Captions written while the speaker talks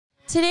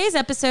Today's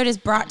episode is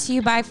brought to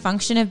you by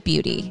Function of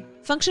Beauty.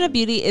 Function of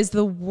Beauty is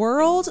the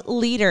world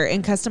leader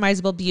in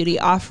customizable beauty,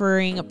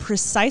 offering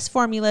precise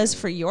formulas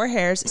for your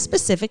hair's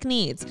specific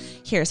needs.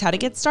 Here's how to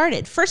get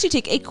started. First, you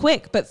take a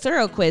quick but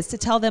thorough quiz to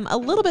tell them a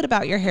little bit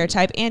about your hair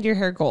type and your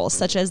hair goals,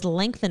 such as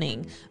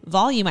lengthening,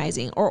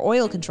 volumizing, or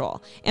oil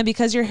control. And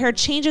because your hair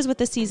changes with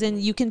the season,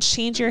 you can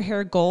change your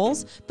hair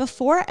goals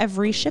before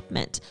every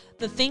shipment.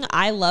 The thing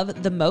I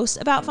love the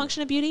most about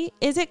Function of Beauty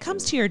is it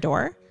comes to your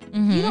door.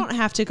 Mm-hmm. You don't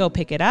have to go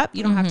pick it up.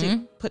 You don't have to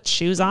put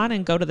shoes on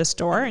and go to the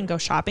store and go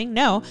shopping.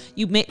 No,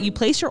 you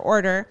place your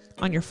order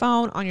on your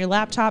phone, on your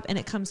laptop, and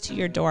it comes to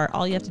your door.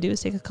 All you have to do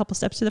is take a couple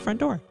steps to the front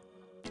door.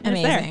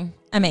 Amazing.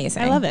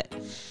 Amazing. I love it.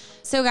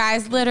 So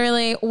guys,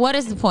 literally, what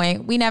is the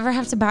point? We never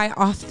have to buy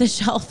off the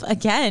shelf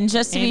again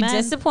just to be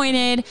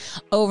disappointed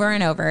over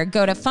and over.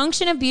 Go to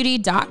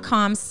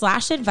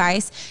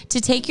functionofbeauty.com/advice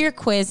to take your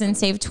quiz and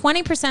save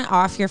 20%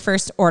 off your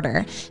first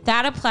order.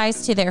 That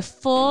applies to their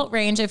full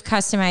range of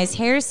customized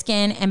hair,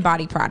 skin, and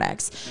body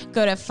products.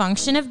 Go to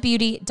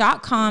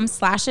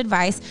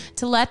functionofbeauty.com/advice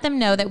to let them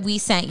know that we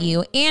sent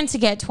you and to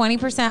get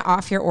 20%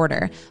 off your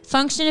order.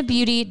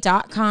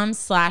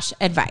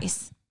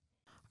 functionofbeauty.com/advice.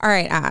 All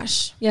right,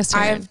 Ash. Yes,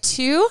 I have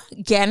 2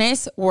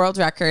 Guinness World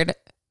Record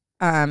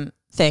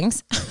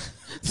things.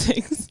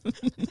 Things.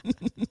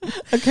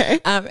 Okay.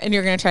 And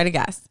you're going to try to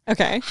guess.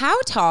 Okay. How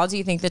tall do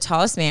you think the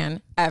tallest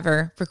man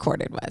ever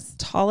recorded was?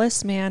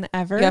 Tallest man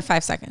ever? You have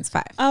 5 seconds.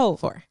 5. Oh,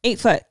 4. 8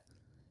 foot.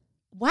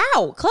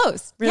 Wow.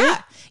 Close. Really?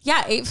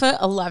 Yeah. 8 foot,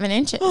 11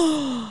 inches.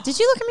 Did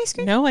you look at me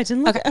screen? No, I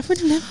didn't look. Okay. I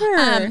would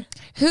never.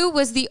 Who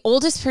was the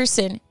oldest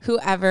person who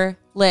ever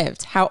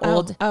lived? How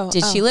old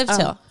did she live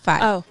till?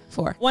 5,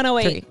 4,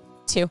 108. 3,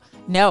 2.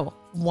 No,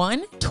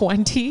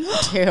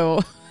 122.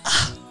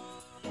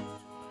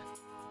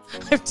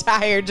 I'm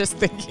tired just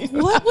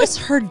thinking. What was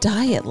her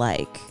diet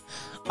like?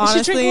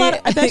 Honestly,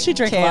 I bet she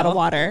drank a lot of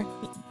water.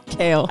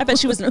 Kale. I bet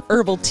she was an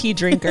herbal tea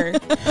drinker.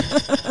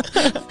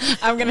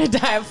 I'm going to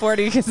die at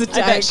 40 because of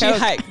Diet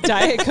Coke.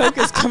 Diet Coke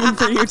is coming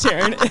for you,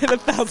 Taryn. It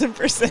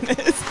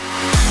 1,000% is.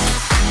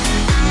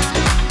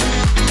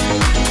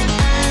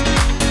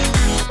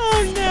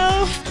 Oh,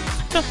 no.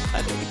 It's not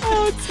funny.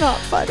 Oh, it's not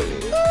funny.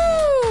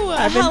 Ooh,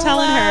 I've been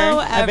telling her.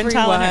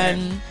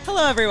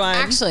 Hello, everyone.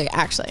 Actually,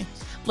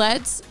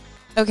 let's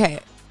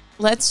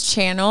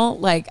channel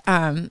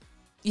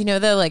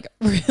the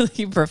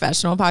really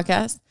professional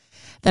podcasts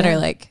that are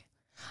like,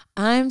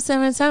 I'm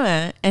Sama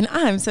and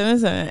I'm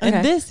Sama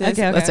and this is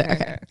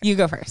okay. You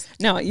go first.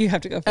 No, you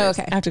have to go first.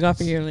 Okay. I have to go off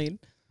of your lead.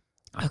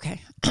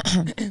 Okay.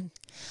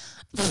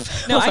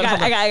 No, I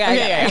got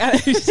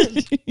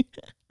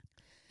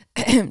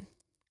it.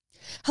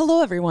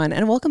 Hello, everyone,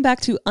 and welcome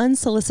back to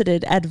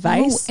Unsolicited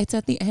Advice. No, it's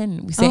at the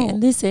end. We say,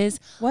 and this is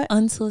what?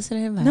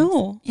 Unsolicited Advice.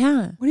 No.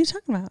 Yeah. What are you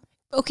talking about?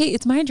 Okay,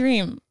 it's my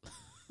dream.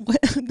 What?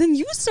 Then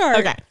you start.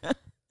 Okay.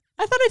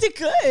 I thought I did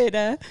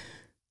good.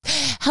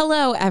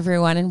 Hello,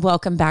 everyone, and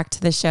welcome back to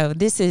the show.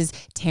 This is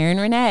Taryn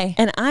Renee.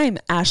 And I'm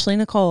Ashley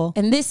Nicole.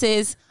 And this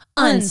is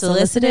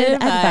Unsolicited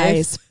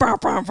Advice.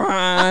 That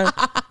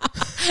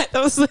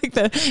was like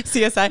the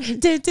CSI.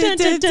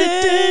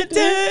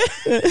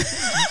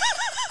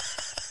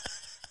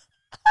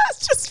 I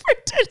was just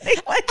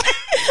pretending like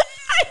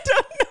I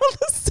don't know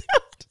the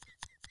sound.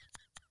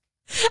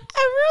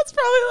 Everyone's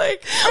probably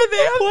like, are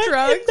they on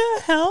drugs? What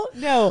the hell?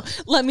 No,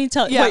 let me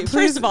tell you. Yeah, wait,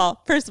 first of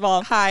all,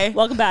 hi.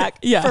 Welcome back.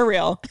 Yeah. For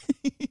real.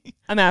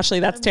 I'm Ashley.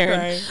 That's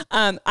Taryn.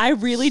 I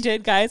really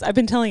did, guys. I've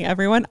been telling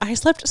everyone I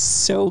slept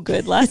so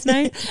good last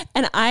night,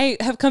 and I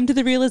have come to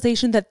the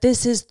realization that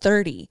this is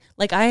 30.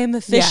 Like I am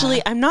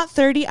officially, I'm not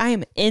 30. I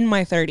am in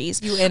my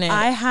 30s. You in it.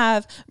 I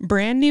have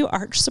brand new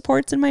arch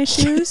supports in my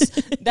shoes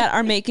that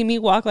are making me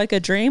walk like a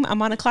dream.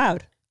 I'm on a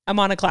cloud.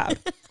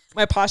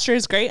 My posture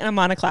is great and I'm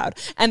on a cloud.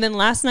 And then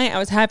last night I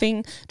was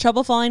having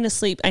trouble falling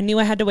asleep. I knew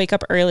I had to wake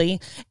up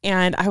early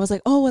and I was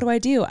like, oh,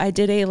 what do? I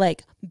did a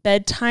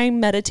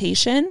bedtime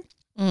meditation.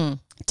 10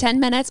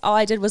 minutes. All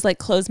I did was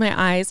close my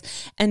eyes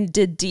and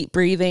did deep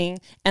breathing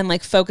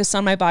and focus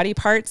on my body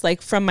parts,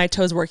 from my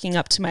toes working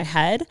up to my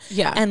head.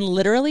 Yeah. And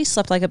literally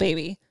slept like a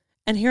baby.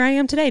 And here I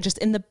am today, just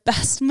in the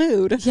best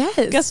mood.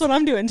 Yes. Guess what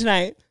I'm doing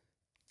tonight?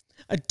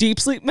 A deep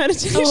sleep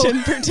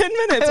meditation for 10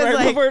 minutes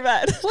right before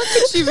bed. What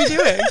could she be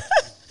doing?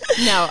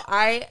 No,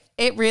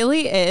 it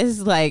really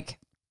is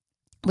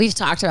we've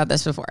talked about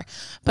this before,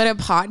 but a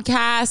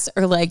podcast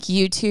or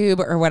YouTube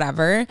or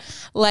whatever,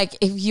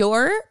 if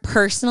you're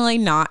personally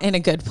not in a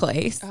good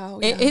place,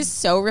 it is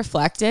so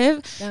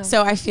reflective. Yeah.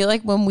 So I feel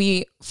when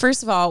we're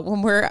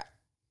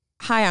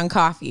high on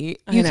coffee,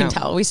 you can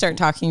tell we start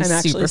talking super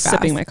actually fast.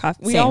 Sipping my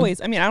coffee. We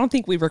always, I don't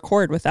think we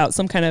record without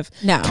some kind of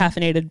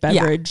caffeinated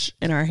beverage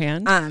in our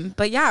hand.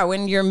 But yeah,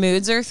 when your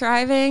moods are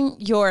thriving,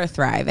 you're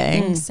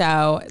thriving.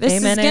 So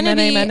this is going to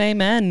be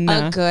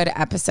a good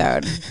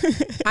episode.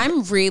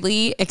 I'm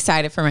really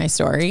excited for my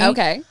story.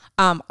 Okay.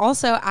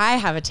 Also, I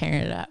have a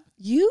tearing it up.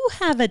 You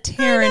have a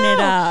tearing it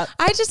up.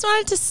 I just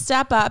wanted to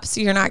step up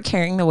so you're not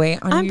carrying the weight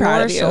on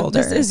your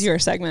shoulders. This is your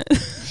segment.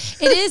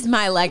 It is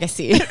my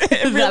legacy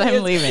that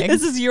I'm leaving.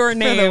 This is your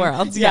name for the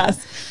world.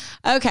 Yes.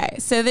 Okay,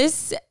 so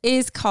this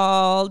is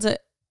called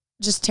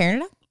just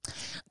tearing it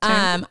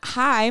up.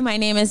 Hi, my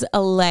name is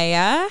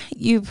Alea.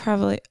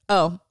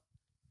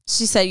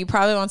 She said you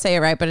probably won't say it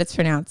right, but it's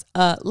pronounced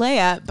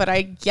Leia, but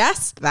I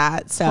guessed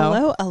that. So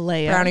hello,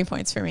 Alea. Brownie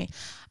points for me.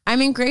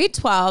 I'm in grade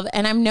 12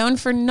 and I'm known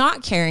for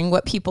not caring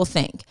what people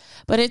think,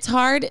 but it's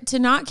hard to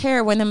not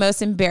care when the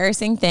most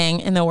embarrassing thing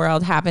in the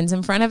world happens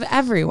in front of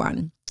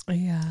everyone.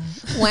 Yeah.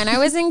 When I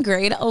was in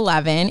grade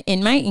 11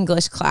 in my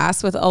English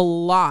class with a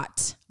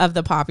lot of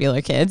the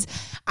popular kids,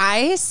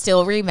 I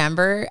still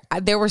remember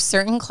there were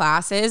certain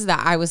classes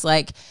that I was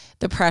like,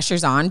 the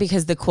pressure's on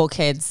because the cool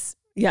kids,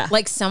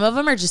 like some of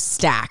them are just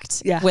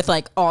stacked with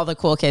like all the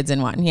cool kids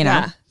in one, you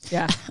know?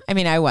 Yeah. I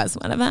mean, I was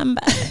one of them,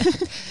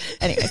 but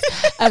anyways.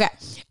 Okay.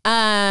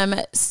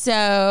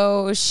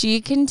 So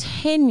she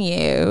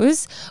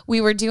continues,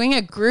 we were doing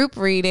a group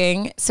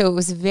reading, so it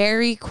was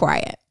very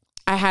quiet.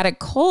 I had a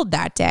cold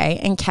that day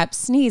and kept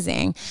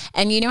sneezing.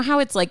 And you know how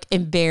it's like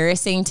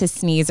embarrassing to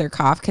sneeze or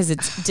cough because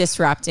it's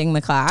disrupting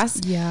the class?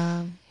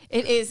 Yeah.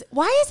 It is.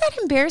 Why is that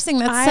embarrassing?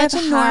 That's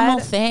such a normal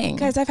thing.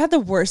 Guys, I've had the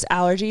worst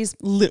allergies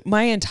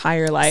my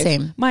entire life.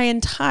 Same. My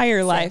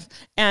entire life.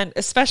 And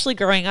especially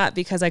growing up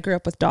because I grew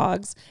up with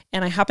dogs.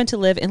 And I happen to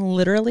live in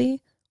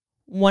literally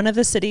one of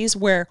the cities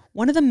where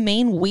one of the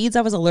main weeds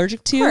I was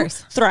allergic to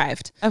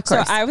thrived. Of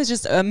course. So I was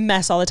just a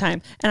mess all the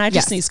time. And I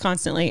just sneezed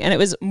constantly. And it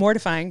was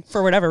mortifying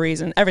for whatever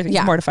reason.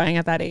 Everything's mortifying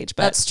at that age.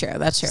 But that's true.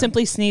 That's true.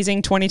 Simply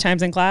sneezing 20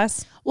 times in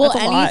class. Well,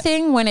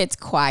 anything when it's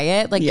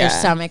quiet, like your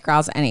stomach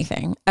growls,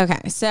 anything.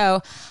 Okay.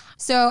 So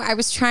I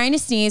was trying to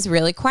sneeze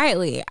really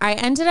quietly. I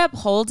ended up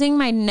holding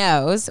my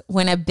nose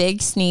when a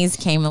big sneeze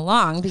came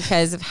along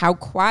because of how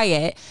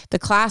quiet the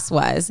class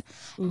was.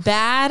 Oof.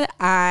 Bad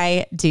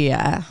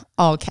idea,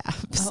 all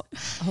caps.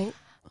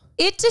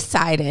 It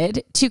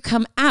decided to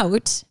come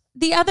out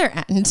the other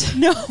end.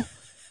 No.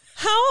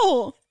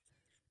 How?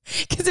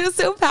 Because it was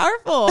so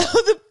powerful.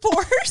 The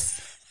force?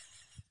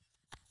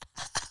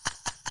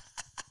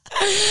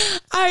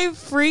 I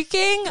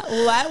freaking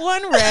let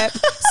one rip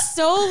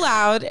so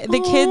loud. The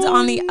kids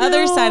on the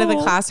other side of the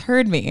class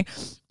heard me.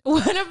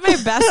 One of my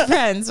best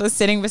friends was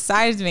sitting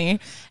beside me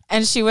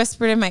and she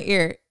whispered in my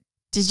ear,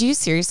 "Did you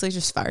seriously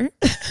just fart?"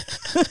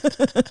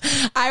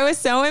 I was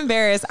so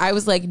embarrassed. I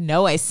was like,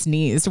 "No, I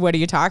sneezed. What are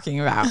you talking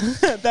about?"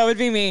 That would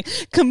be me.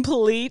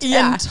 Complete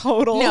and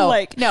total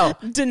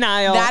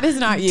denial. That is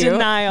not you.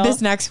 Denial.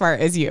 This next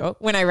part is you.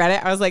 When I read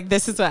it, I was like,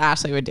 this is what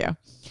Ashley would do.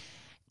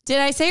 Did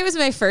I say it was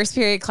my first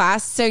period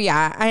class? So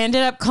yeah, I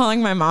ended up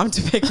calling my mom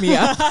to pick me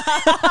up.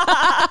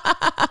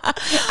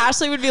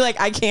 Ashley would be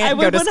like, I can't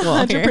go to school.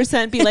 I would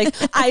 100% be like,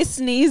 I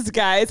sneezed,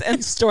 guys,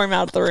 and storm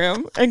out the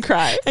room and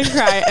cry.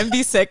 And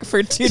be sick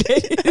for 2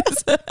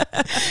 days.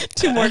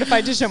 Too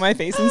mortified to show my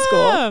face in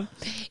school.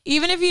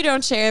 Even if you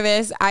don't share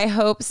this, I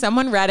hope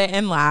someone read it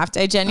and laughed.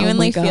 I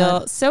genuinely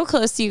feel so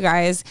close to you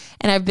guys,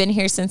 and I've been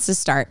here since the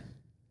start.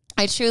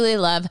 I truly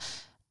love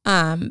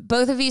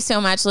both of you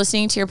so much.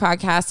 Listening to your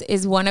podcast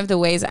is one of the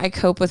ways I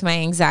cope with my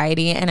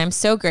anxiety, and I'm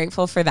so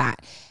grateful for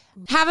that.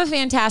 Have a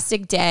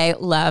fantastic day.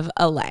 Love,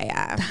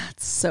 Alea.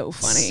 That's so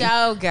funny.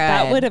 So good.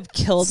 That would have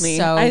killed me.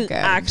 So I good.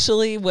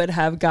 actually would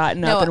have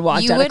gotten up and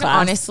walked out of class. You would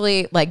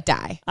honestly like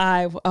die.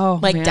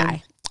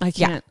 Die. I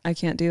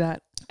can't do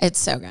that. It's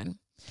so good.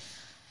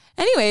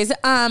 Anyways,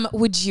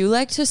 would you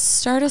like to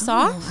start us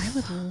off? I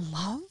would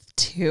love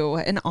to.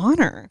 An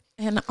honor.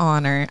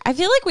 I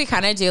feel like we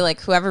kind of do like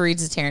whoever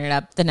reads the tearing it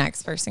up, the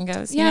next person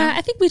goes. Yeah, you know?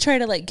 I think we try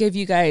to like give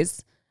you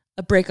guys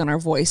a break on our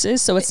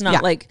voices. So it's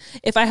not like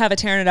if I have a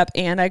tearing it up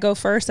and I go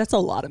first, that's a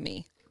lot of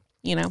me,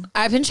 you know?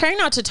 I've been trying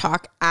not to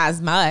talk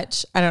as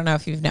much. I don't know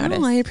if you've noticed.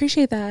 No, I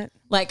appreciate that.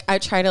 Like I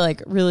try to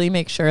like really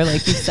make sure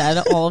like you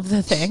said all of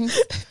the things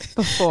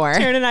before.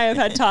 Taryn and I have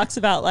had talks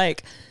about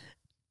like,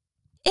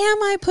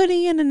 am I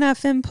putting in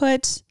enough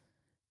input?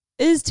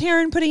 Is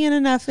Taryn putting in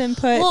enough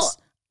input? Well,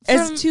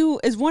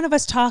 is one of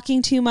us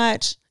talking too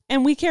much?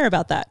 And we care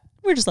about that.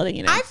 We're just letting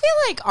you know. I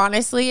feel like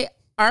honestly,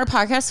 our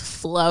podcast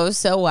flows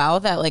so well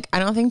that like I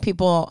don't think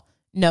people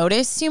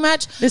notice too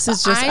much. This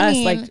is just us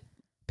like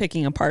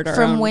picking apart our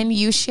from own. When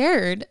you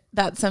shared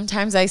that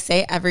sometimes I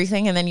say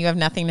everything and then you have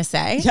nothing to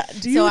say. Yeah.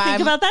 Do you think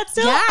about that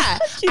still? Yeah.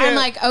 I'm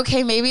like,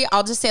 okay, maybe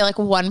I'll just say like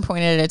one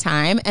point at a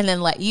time and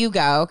then let you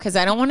go because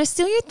I don't want to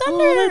steal your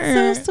thunder. Oh,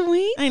 that's so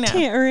sweet. I know.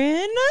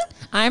 Taryn.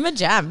 I'm a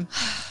gem.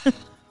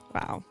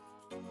 Wow.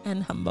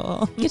 And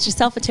humble. Get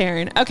yourself a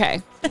Taryn.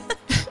 Okay.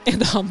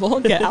 And humble.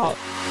 Get out.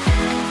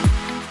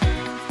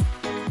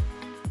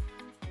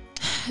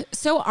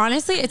 So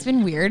honestly, it's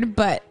been weird,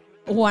 but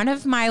one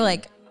of my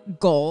like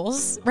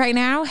goals right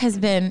now has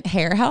been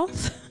hair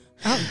health.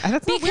 Oh,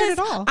 that's not weird at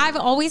all. I've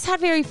always had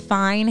very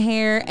fine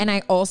hair, and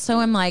I also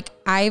am like,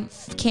 I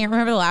can't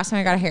remember the last time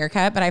I got a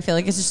haircut, but I feel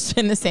like it's just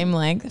been the same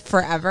length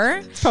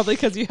forever. It's probably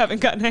because you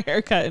haven't gotten a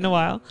haircut in a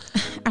while.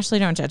 Ashley,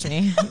 don't judge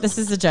me. This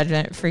is a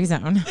judgment-free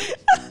zone.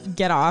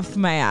 Get off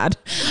my ad.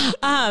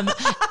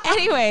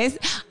 Anyways,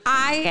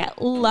 I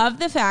love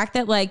the fact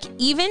that like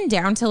even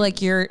down to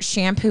like your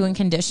shampoo and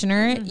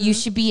conditioner, you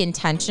should be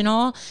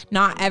intentional.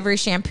 Not every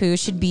shampoo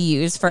should be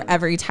used for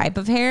every type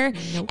of hair.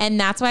 Nope. And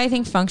that's why I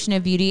think Function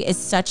of Beauty is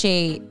such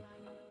a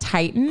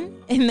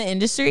titan in the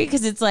industry,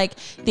 because it's like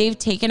they've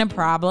taken a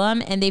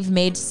problem and they've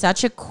made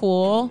such a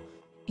cool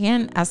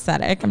and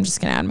aesthetic, I'm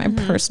just gonna add my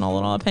personal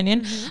little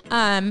opinion,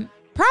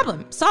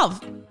 problem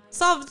solve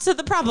to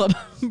the problem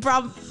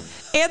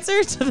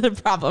answer to the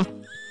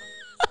problem.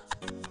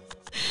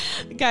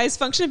 Guys,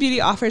 Function of Beauty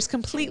offers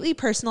completely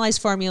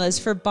personalized formulas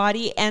for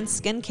body and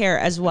skincare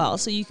as well,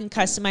 so you can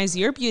customize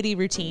your beauty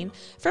routine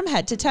from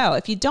head to toe.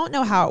 If you don't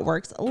know how it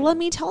works, let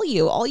me tell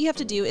you. All you have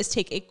to do is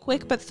take a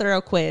quick but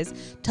thorough quiz,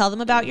 tell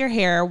them about your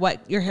hair,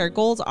 what your hair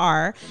goals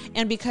are,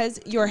 and because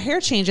your hair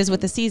changes with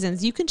the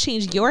seasons, you can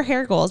change your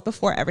hair goals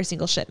before every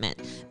single shipment.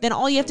 Then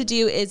all you have to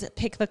do is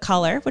pick the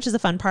color, which is a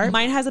fun part.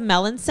 Mine has a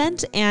melon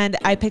scent, and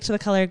I picked the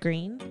color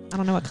green. I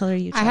don't know what color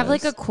you chose. I have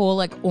like a cool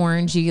like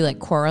orangey like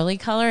corally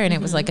color, and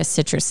it was like a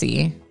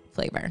citrusy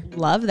flavor.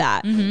 Love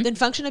that. Then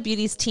Function of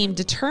Beauty's team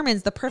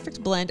determines the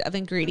perfect blend of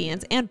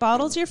ingredients and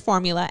bottles your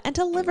formula and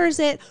delivers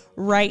it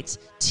right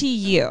to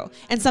you.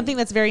 And something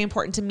that's very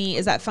important to me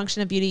is that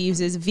Function of Beauty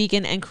uses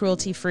vegan and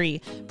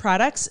cruelty-free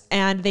products,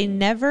 and they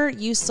never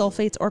use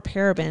sulfates or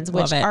parabens,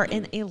 which are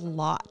in a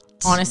lot.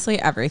 Honestly,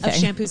 everything. Of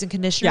shampoos and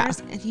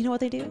conditioners. Yeah. And you know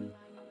what they do?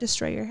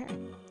 Destroy your hair.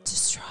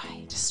 Destroy your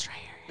hair.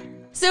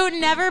 So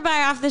never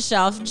buy off the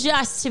shelf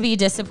just to be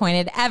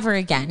disappointed ever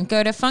again.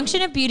 Go to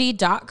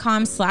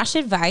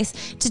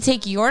functionofbeauty.com/advice to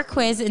take your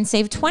quiz and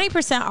save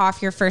 20%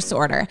 off your first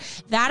order.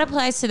 That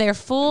applies to their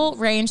full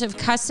range of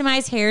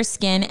customized hair,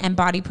 skin, and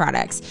body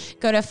products.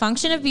 Go to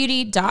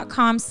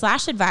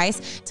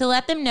functionofbeauty.com/advice to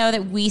let them know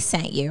that we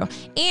sent you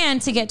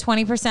and to get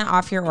 20%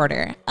 off your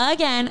order.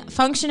 Again,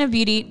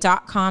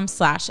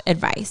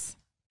 functionofbeauty.com/advice.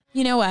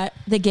 You know what?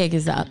 The gig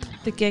is up.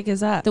 The gig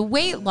is up. The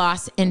weight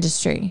loss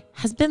industry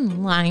has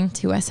been lying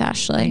to us,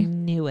 Ashley. I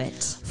knew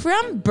it.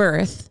 From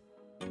birth,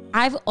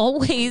 I've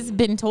always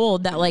been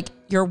told that like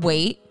your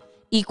weight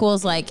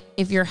equals like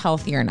if you're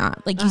healthy or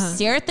not. Like you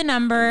stare at the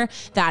number,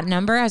 that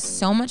number has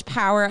so much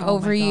power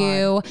over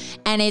you,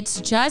 and it's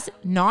just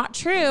not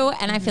true.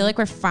 And I feel like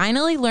we're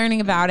finally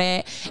learning about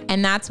it.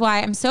 And that's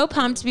why I'm so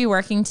pumped to be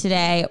working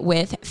today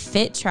with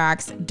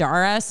FitTrack's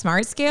Dara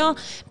Smart Scale,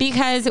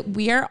 because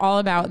we are all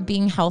about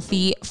being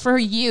healthy for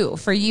you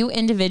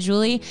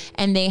individually,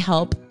 and they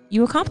help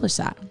you accomplish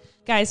that.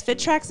 Guys,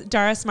 FitTrack's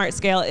Dara Smart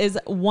Scale is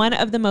one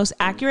of the most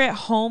accurate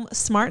home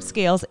smart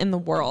scales in the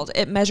world.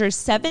 It measures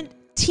 17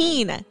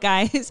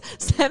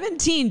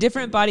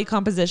 different body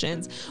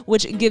compositions,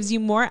 which gives you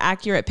more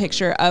accurate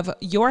picture of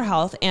your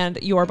health and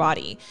your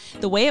body.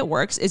 The way it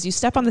works is you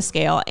step on the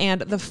scale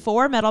and the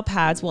 4 metal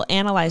pads will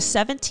analyze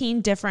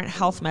 17 different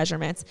health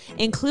measurements,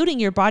 including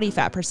your body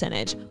fat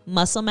percentage,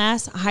 muscle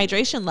mass,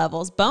 hydration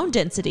levels, bone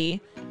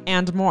density,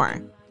 and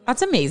more.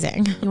 That's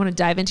amazing. You want to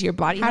dive into your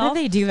body health? How do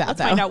they do that?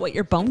 Let's find out what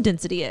your bone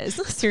density is.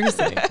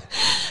 Seriously.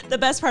 The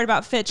best part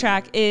about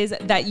FitTrack is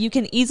that you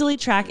can easily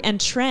track and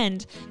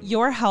trend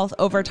your health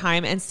over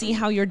time and see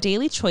how your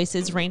daily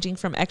choices ranging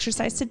from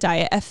exercise to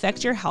diet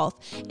affect your health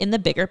in the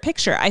bigger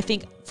picture. I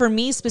think for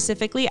me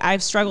specifically,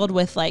 I've struggled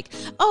with like,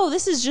 oh,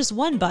 this is just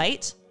one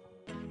bite.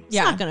 It's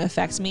not going to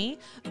affect me.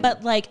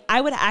 But like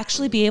I would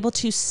actually be able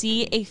to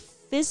see a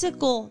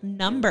physical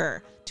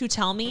number to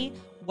tell me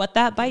what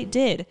that bite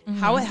did,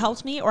 how it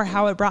helped me, or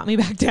how it brought me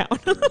back down.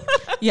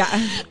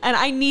 And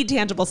I need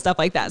tangible stuff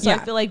like that. So I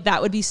feel like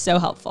that would be so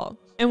helpful.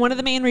 And one of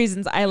the main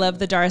reasons I love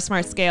the Dara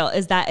Smart Scale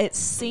is that it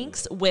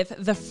syncs with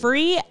the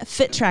free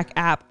FitTrack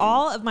app.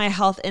 All of my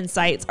health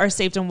insights are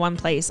saved in one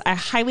place. I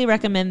highly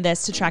recommend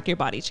this to track your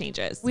body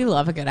changes. We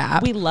love a good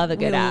app. We love a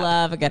good app. We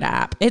love a good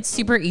app. It's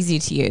super easy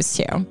to use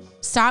too.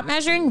 Stop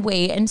measuring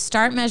weight and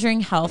start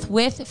measuring health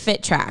with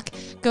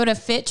FitTrack. Go to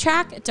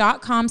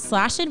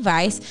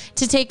fittrack.com/advice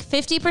to take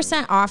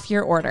 50% off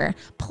your order.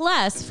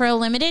 Plus, for a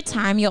limited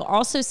time, you'll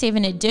also save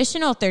an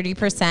additional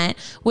 30%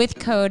 with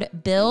code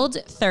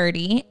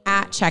BUILD30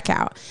 at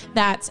checkout.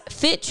 That's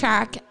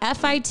FitTrack,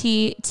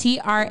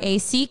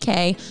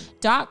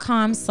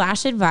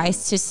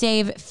 FitTrack.com/advice to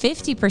save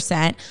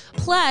 50%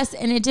 plus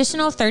an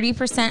additional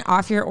 30%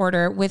 off your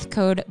order with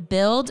code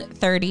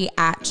BUILD30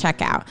 at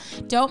checkout.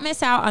 Don't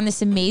miss out on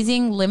this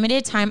amazing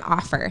limited time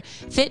offer.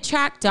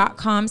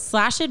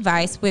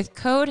 FitTrack.com/advice with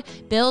code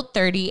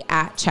BUILD30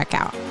 at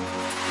checkout.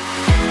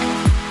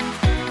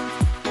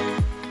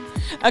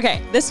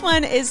 Okay, this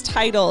one is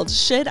titled,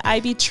 Should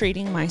I Be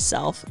Treating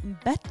Myself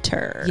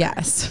Better?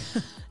 Yes.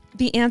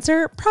 The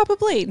answer,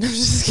 probably. No, I'm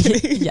just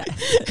kidding. Yes.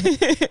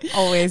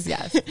 Always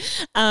yes.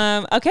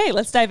 Okay,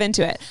 let's dive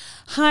into it.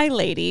 Hi,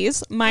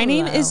 ladies. My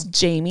name is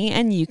Jamie,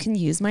 and you can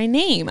use my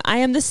name. I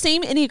am the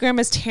same Enneagram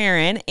as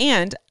Taryn,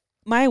 and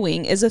my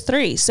wing is a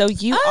 3. So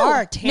you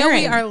are Taryn. No,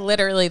 we are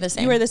literally the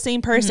same. You are the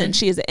same person.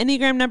 She is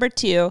Enneagram number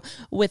 2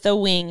 with a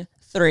wing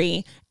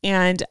 3.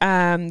 And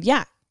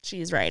yeah,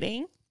 she's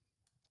writing.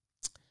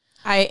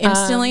 I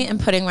instantly am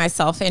putting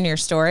myself in your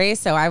story,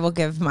 so I will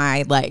give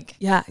my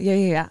Yeah.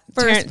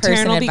 first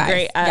person Taryn will be advice.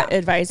 great at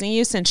advising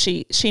you since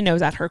she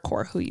knows at her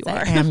core who you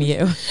are. I am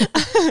you.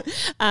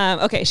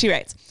 Okay, she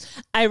writes,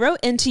 I wrote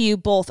into you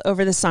both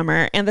over the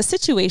summer, and the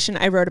situation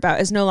I wrote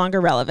about is no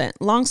longer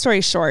relevant. Long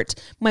story short,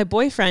 my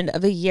boyfriend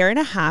of 1.5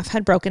 years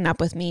had broken up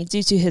with me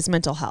due to his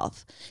mental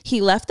health.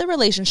 He left the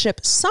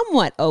relationship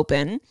somewhat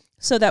open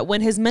so that when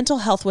his mental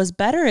health was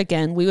better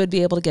again, we would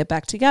be able to get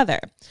back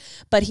together.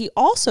 But he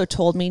also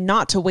told me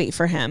not to wait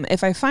for him.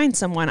 If I find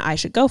someone, I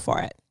should go for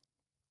it.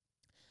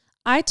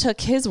 I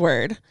took his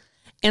word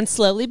and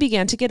slowly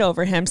began to get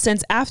over him,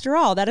 since after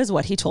all, that is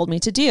what he told me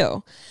to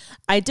do.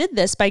 I did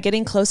this by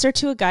getting closer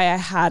to a guy I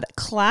had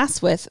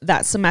class with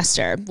that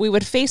semester. We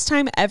would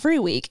FaceTime every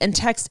week and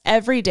text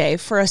every day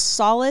for a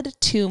solid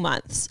 2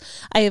 months.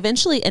 I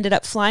eventually ended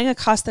up flying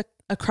across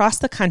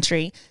the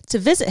country to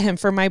visit him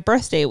for my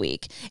birthday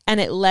week, and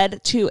it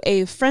led to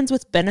a friends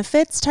with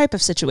benefits type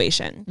of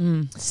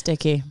situation.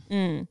 Sticky.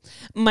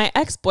 My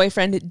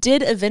ex-boyfriend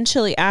did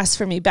eventually ask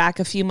for me back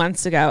a few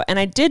months ago, and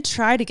I did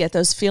try to get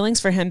those feelings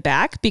for him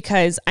back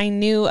because I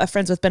knew a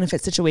friends with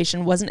benefits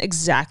situation wasn't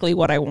exactly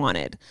what I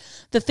wanted.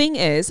 The thing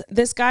is,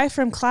 this guy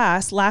from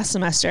class last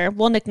semester,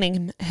 we'll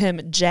nickname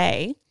him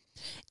Jay,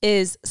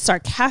 is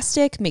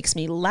sarcastic, makes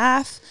me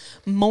laugh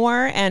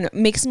more, and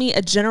makes me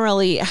a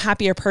generally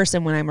happier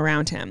person when I'm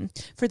around him.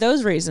 For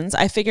those reasons,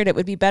 I figured it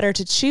would be better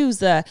to choose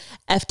the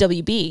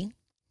FWB.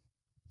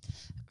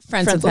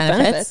 Friends with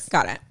benefits.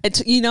 Got it. It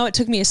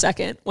took me a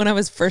second when I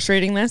was first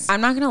reading this. I'm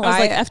not going to lie. I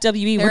was like,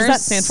 FWB, what does that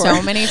stand for?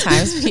 So many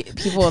times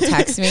people will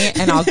text me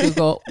and I'll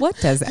Google, what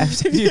does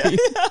FWB?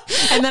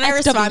 And then I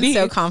respond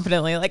so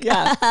confidently, like,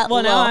 yeah.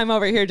 Well, now I'm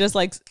over here just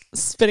like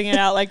spitting it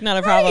out like not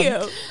a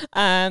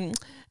problem.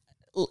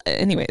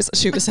 Anyways,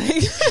 she was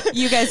saying,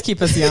 you guys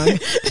keep us young.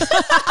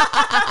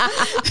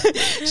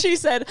 She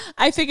said,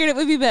 I figured it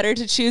would be better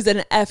to choose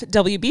an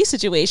FWB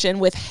situation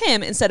with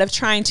him instead of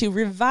trying to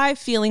revive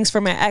feelings for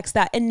my ex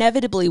that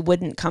inevitably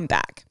wouldn't come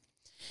back.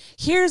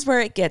 Here's where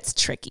it gets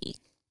tricky.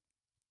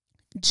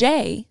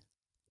 Jay,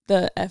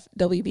 the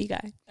FWB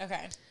guy,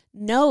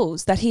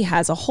 knows that he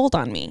has a hold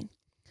on me.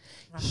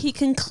 He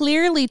can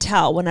clearly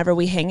tell whenever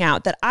we hang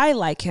out that I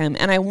like him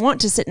and I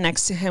want to sit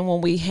next to him when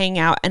we hang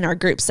out in our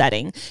group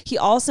setting. He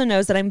also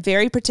knows that I'm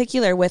very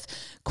particular with,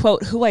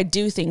 quote, who I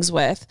do things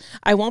with.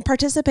 I won't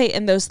participate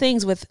in those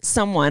things with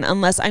someone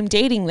unless I'm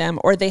dating them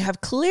or they have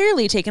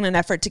clearly taken an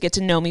effort to get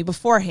to know me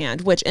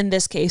beforehand, which in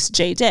this case,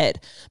 Jay did,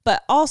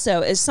 but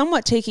also is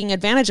somewhat taking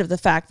advantage of the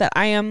fact that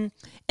I am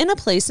in a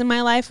place in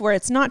my life where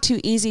it's not too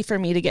easy for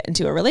me to get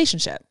into a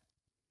relationship.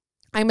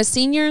 I'm a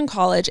senior in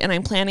college and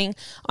I'm planning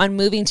on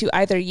moving to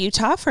either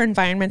Utah for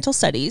environmental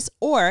studies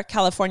or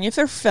California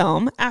for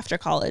film after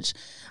college.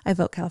 I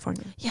vote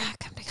California. Yeah,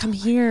 come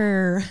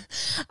here.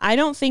 I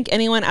don't think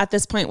anyone at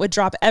this point would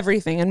drop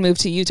everything and move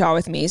to Utah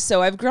with me,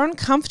 so I've grown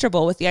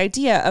comfortable with the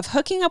idea of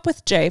hooking up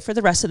with Jay for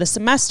the rest of the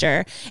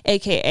semester,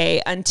 aka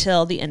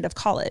until the end of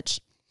college.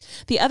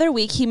 The other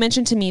week, he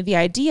mentioned to me the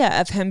idea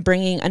of him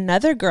bringing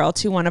another girl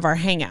to one of our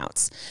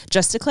hangouts.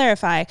 Just to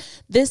clarify,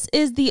 this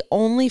is the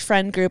only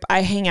friend group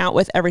I hang out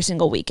with every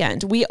single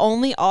weekend. We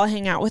only all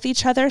hang out with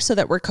each other so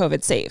that we're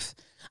COVID safe.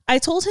 I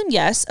told him,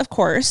 yes, of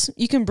course,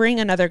 you can bring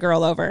another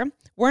girl over.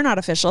 We're not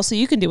official, so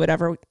you can do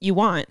whatever you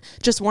want.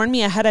 Just warn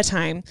me ahead of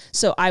time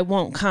so I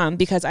won't come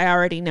because I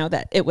already know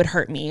that it would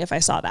hurt me if I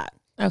saw that.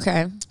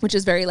 Okay. Which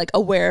is very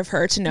aware of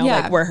her to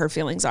know where her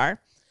feelings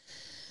are.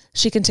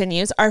 She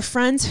continues, our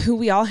friends who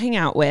we all hang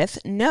out with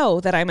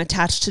know that I'm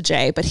attached to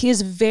Jay, but he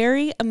is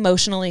very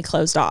emotionally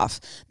closed off.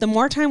 The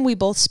more time we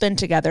both spend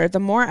together, the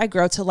more I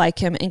grow to like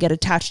him and get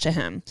attached to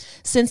him.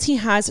 Since he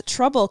has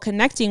trouble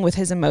connecting with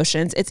his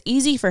emotions, it's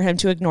easy for him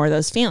to ignore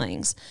those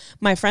feelings.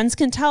 My friends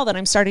can tell that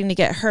I'm starting to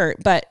get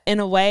hurt, but in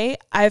a way,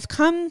 I've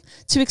come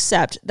to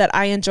accept that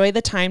I enjoy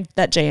the time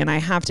that Jay and I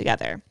have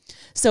together.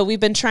 So we've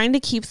been trying to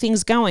keep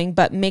things going,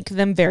 but make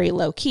them very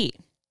low key.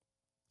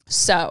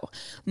 So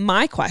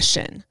my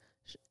question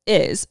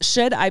is,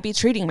 should I be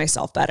treating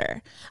myself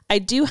better? I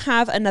do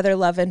have another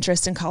love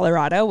interest in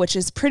Colorado, which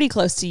is pretty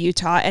close to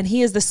Utah, and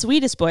he is the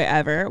sweetest boy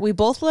ever. We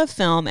both love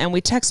film, and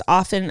we text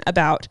often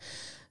about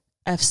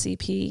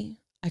FCP.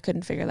 I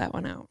couldn't figure that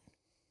one out.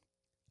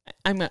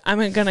 I'm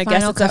gonna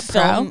guess it's a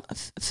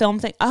film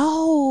thing.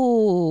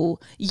 Oh,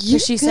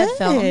 she said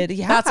film.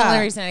 Yeah, that's the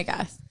only reason I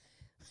guess.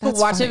 That's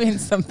Watch funny. It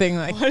means something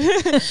like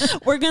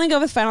we're gonna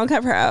go with Final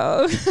Cut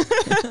Pro.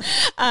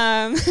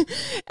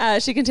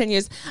 She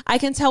continues, I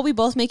can tell we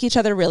both make each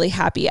other really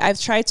happy. I've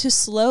tried to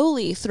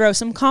slowly throw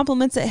some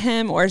compliments at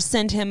him or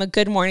send him a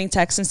good morning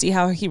text and see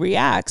how he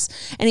reacts,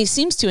 and he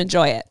seems to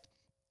enjoy it.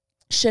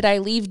 Should I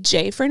leave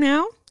Jay for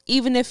now,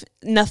 even if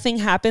nothing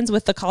happens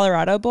with the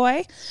Colorado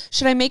boy?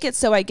 Should I make it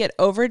so I get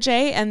over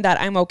Jay and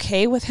that I'm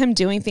okay with him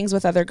doing things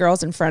with other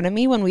girls in front of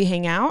me when we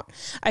hang out?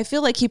 I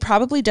feel like he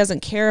probably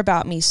doesn't care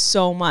about me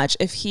so much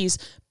if he's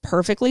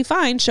perfectly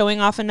fine showing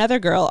off another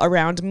girl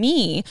around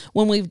me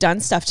when we've done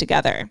stuff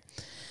together.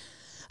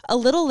 A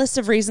little list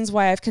of reasons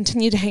why I've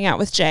continued to hang out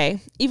with Jay,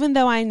 even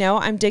though I know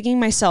I'm digging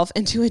myself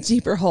into a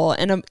deeper hole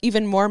and an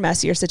even more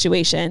messier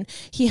situation.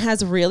 He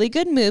has really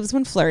good moves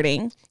when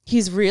flirting.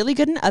 He's really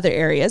good in other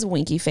areas,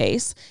 winky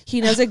face.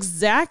 He knows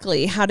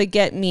exactly how to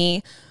get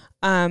me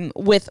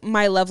with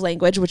my love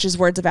language, which is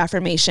words of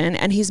affirmation.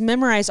 And he's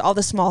memorized all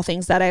the small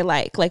things that I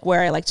like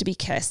where I like to be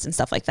kissed and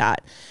stuff like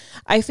that.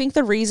 I think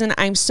the reason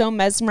I'm so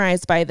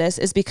mesmerized by this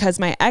is because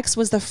my ex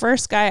was the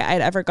first guy I'd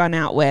ever gone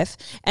out with,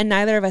 and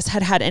neither of us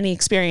had had any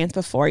experience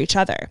before each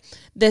other.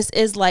 This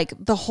is like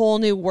the whole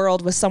new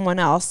world with someone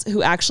else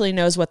who actually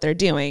knows what they're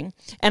doing,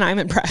 and I'm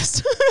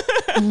impressed.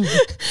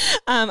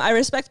 I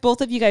respect both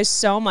of you guys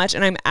so much,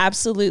 and I'm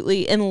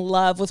absolutely in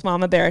love with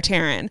Mama Bear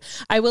Taryn.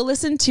 I will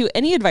listen to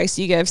any advice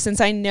you give, since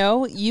I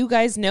know you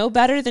guys know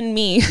better than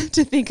me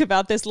to think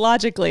about this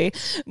logically,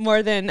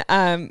 more than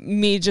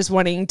me just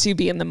wanting to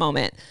be in the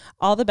moment.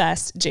 All the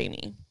best,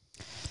 Jamie.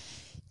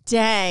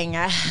 Dang.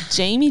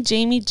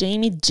 Jamie.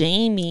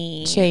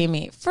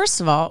 First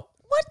of all,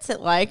 what's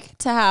it like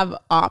to have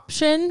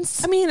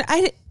options? I mean,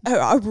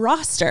 a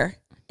roster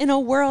in a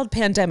world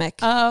pandemic.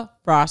 A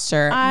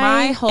roster.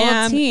 My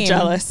whole team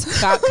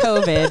jealous. got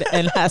COVID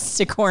and has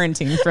to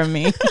quarantine from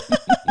me.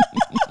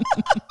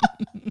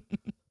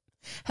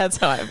 That's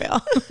how I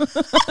feel.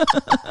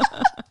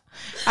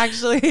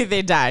 Actually,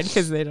 they died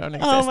because they don't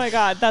exist. Oh my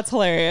God, that's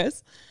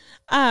hilarious.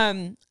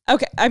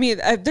 Okay. I mean,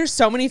 there's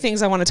so many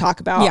things I want to talk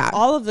about. Yeah.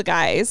 All of the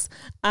guys.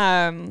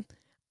 I'm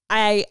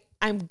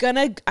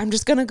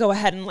just gonna go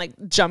ahead and like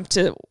jump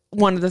to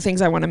one of the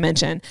things I want to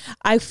mention.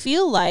 I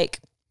feel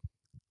like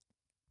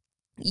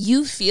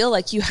you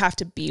have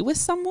to be with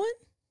someone.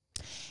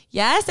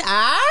 Yes,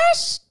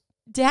 Ash.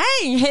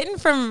 Dang, hitting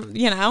from,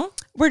 I'm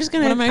just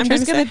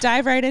gonna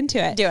dive right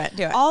into it. Do it.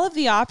 All of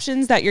the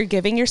options that you're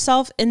giving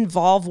yourself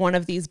involve one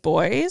of these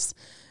boys.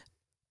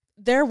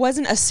 There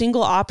wasn't a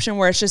single option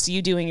where it's just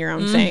you doing your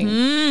own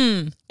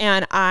thing.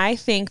 And I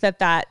think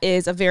that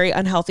is a very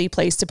unhealthy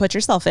place to put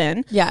yourself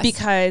in. Yes.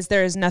 Because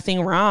there is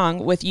nothing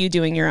wrong with you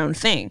doing your own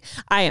thing.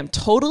 I am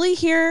totally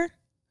here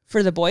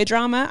for the boy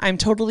drama. I'm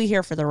totally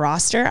here for the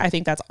roster. I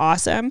think that's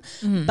awesome.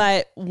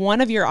 But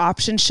one of your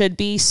options should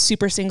be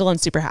super single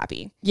and super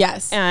happy.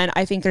 Yes. And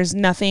I think there's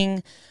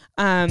nothing...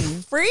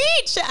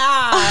 Preach,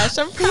 Ash.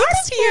 I'm proud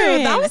of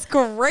you. That was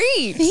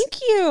great. Thank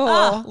you.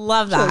 Oh,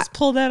 love that. Just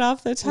pulled that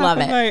off the top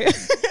of my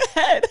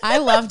head. I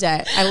loved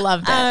it.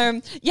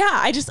 Yeah,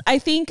 I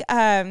think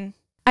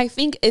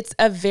it's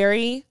a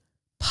very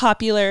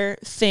popular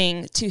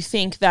thing to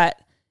think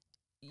that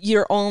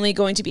you're only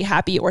going to be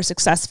happy or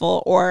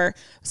successful or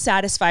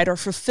satisfied or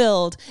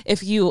fulfilled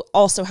if you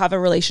also have a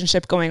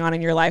relationship going on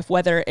in your life,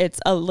 whether it's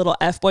a little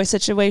F-boy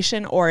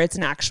situation or it's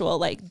an actual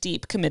like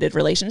deep committed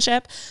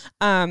relationship.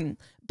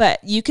 But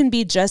you can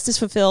be just as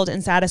fulfilled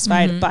and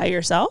satisfied by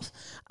yourself.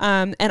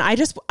 And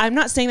I'm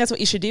not saying that's what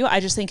you should do.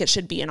 I just think it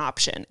should be an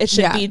option. It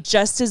should be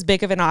just as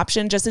big of an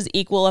option, just as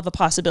equal of a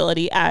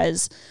possibility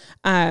as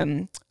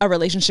a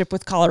relationship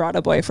with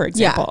Colorado Boy, for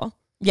example.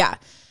 Yeah.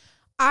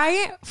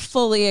 I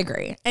fully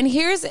agree. And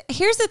here's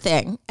the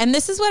thing. And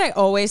this is what I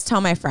always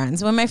tell my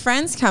friends. When my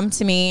friends come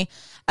to me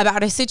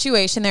about a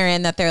situation they're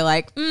in that they're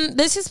like,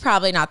 this is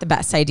probably not the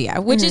best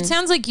idea, which it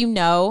sounds like,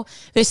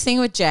 this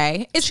thing with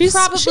Jay is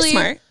probably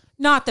smart.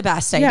 Not the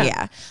best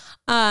idea.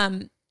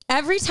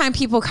 Every time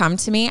people come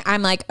to me,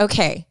 I'm like,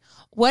 okay,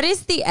 what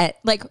is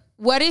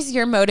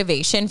your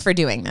motivation for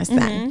doing this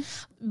then?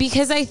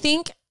 Because I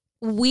think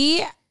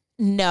we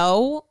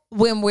know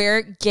when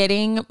we're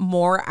getting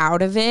more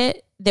out of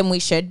it than we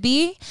should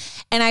be.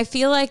 And I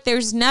feel like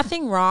there's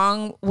nothing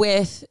wrong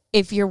with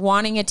if you're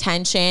wanting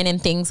attention and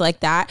things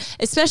like that,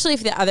 especially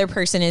if the other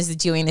person is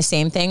doing the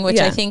same thing, which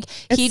I think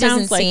he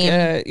doesn't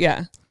seem.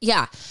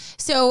 Yeah.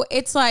 So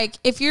it's like,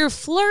 if you're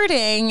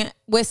flirting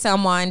with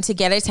someone to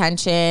get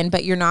attention,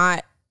 but you're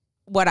not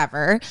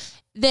whatever,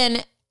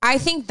 then I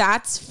think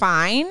that's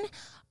fine.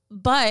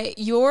 But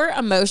your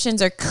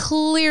emotions are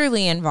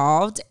clearly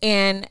involved.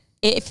 And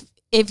if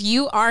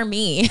you are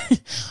me,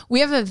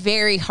 we have a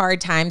very hard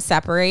time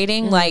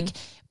separating. Like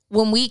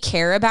when we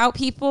care about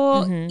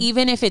people,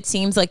 even if it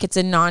seems like it's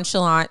a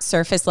nonchalant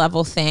surface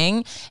level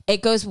thing,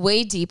 it goes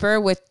way deeper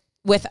with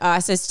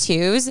us as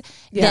twos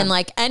than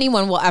like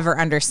anyone will ever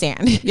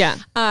understand. Yeah.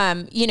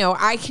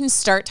 I can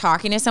start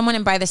talking to someone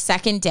and by the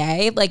second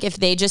day, like if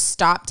they just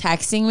stop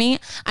texting me,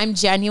 I'm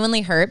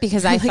genuinely hurt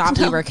because I thought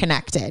we were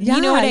connected.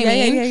 You know what I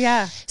mean?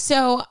 Yeah.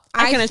 So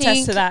I can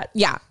attest to that.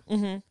 Yeah.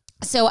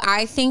 So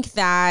I think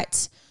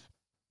that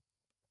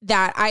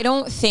I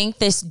don't think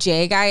this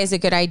Jay guy is a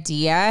good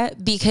idea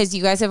because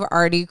you guys have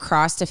already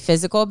crossed a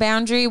physical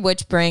boundary,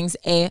 which brings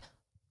a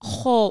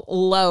whole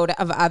load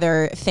of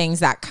other things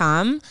that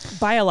come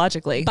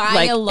biologically.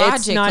 Like,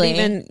 it's not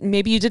even,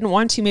 maybe you didn't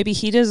want to, maybe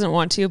he doesn't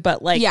want to,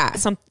 but like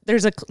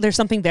there's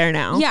something there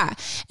now. Yeah.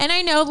 And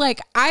I know,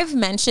 like, I've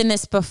mentioned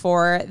this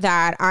before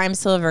that I'm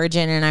still a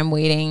virgin and I'm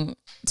waiting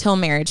till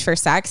marriage for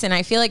sex. And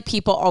I feel like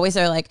people always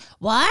are like,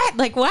 what?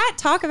 Like, what?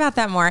 Talk about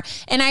that more.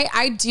 And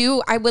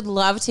I would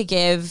love to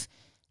give,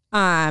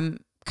 kind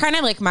kind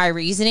of like my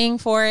reasoning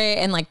for it,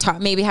 and like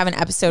maybe have an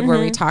episode where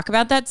we talk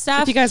about that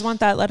stuff. If you guys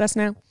want that, let us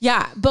know.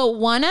 Yeah. But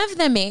one of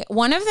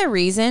the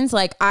reasons,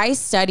 like, I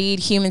studied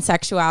human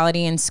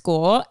sexuality in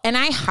school, and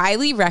I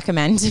highly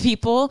recommend to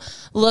people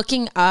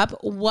looking up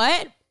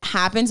what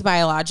happens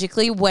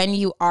biologically when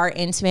you are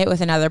intimate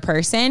with another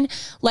person.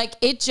 Like,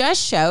 it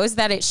just shows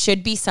that it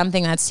should be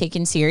something that's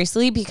taken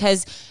seriously,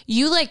 because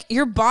you, like,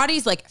 your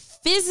body's like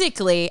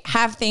physically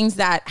have things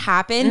that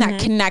happen that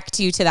connect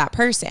you to that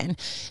person.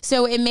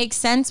 So it makes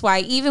sense why,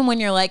 even when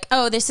you're like,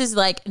 oh, this is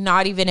like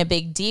not even a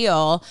big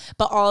deal,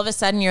 but all of a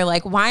sudden you're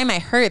like, why am I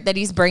hurt that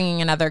he's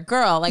bringing another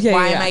girl? Like,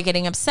 why am I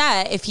getting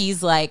upset if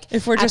he's like,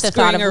 if we're just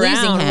screwing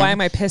around, why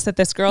am I pissed that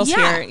this girl's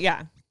here?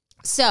 Yeah.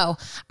 So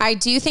I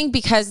do think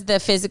because the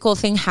physical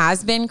thing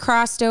has been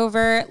crossed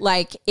over,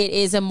 like, it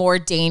is a more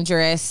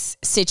dangerous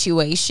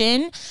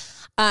situation.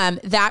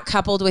 That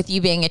coupled with you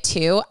being a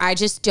 2, I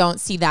just don't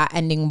see that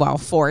ending well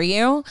for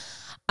you.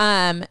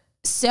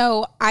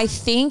 So I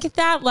think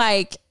that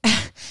like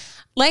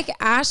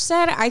Ash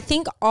said, I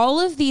think all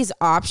of these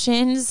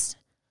options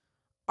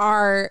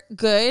are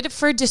good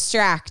for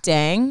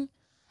distracting.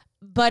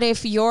 But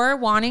if you're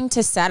wanting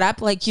to set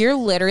up, like, you're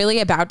literally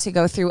about to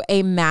go through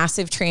a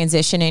massive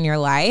transition in your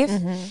life.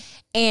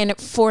 And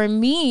for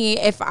me,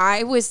 if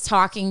I was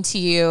talking to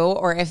you,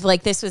 or if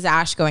like this was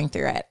Ash going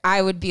through it,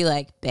 I would be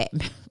like,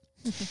 babe,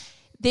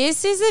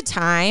 this is a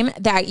time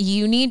that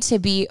you need to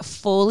be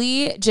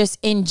fully just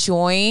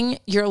enjoying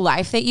your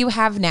life that you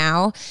have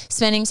now,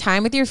 spending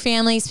time with your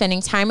family, spending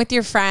time with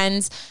your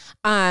friends,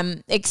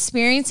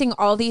 experiencing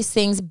all these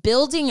things,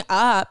 building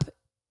up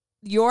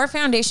your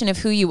foundation of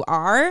who you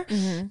are.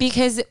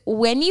 Because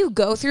when you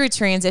go through a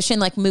transition,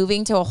 like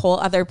moving to a whole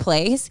other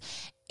place,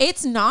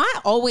 it's not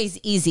always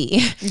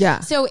easy.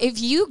 Yeah. So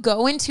if you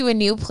go into a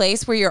new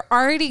place where you're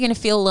already going to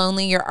feel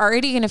lonely, you're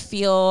already going to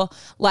feel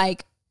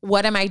like,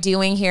 what am I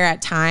doing here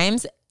at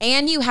times?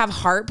 And you have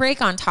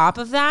heartbreak on top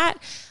of that.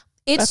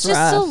 It's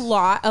just a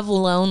lot of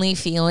lonely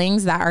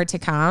feelings that are to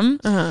come.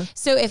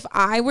 So if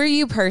I were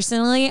you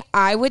personally,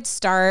 I would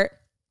start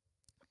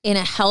in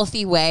a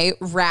healthy way,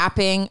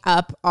 wrapping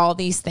up all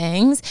these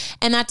things.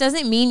 And that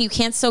doesn't mean you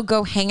can't still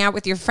go hang out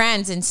with your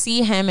friends and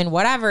see him and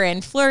whatever,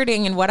 and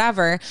flirting and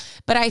whatever.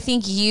 But I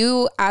think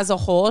you as a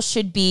whole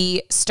should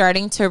be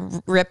starting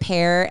to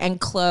repair and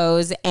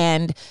close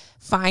and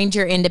find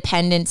your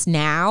independence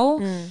now,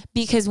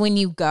 because when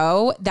you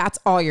go, that's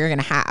all you're going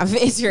to have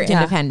is your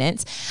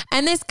independence.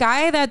 And this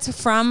guy that's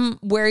from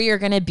where you're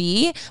going to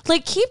be,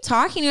 like, keep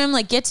talking to him,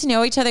 like, get to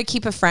know each other,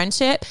 keep a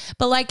friendship.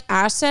 But like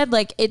Ash said,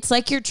 like, it's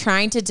like you're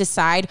trying to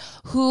decide,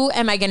 who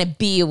am I going to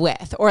be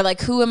with, or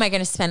like, who am I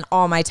going to spend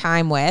all my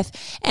time with?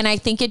 And I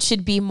think it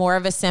should be more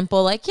of a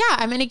simple, like, yeah,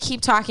 I'm going to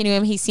keep talking to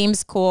him. He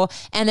seems cool.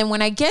 And then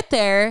when I get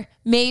there,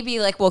 maybe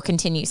like we'll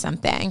continue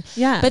something.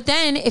 Yeah. But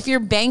then if you're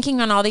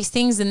banking on all these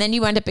things and then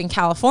you end up in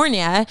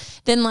California,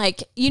 then,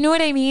 like, you know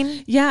what I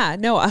mean? Yeah,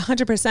 no,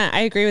 100%.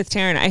 I agree with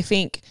Taryn. I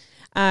think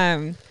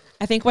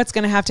what's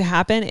going to have to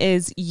happen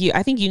is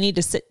I think you need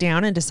to sit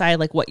down and decide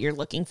like what you're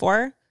looking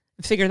for.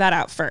 Figure that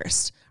out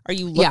first. Are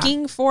you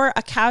looking for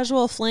a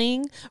casual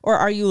fling, or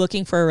are you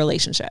looking for a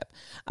relationship?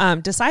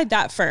 Decide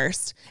that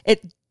first.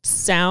 It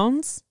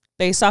sounds,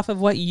 based off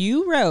of what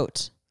you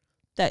wrote,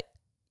 that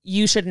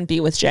you shouldn't be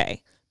with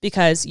Jay,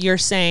 because you're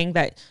saying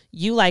that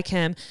you like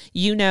him,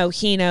 you know,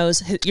 he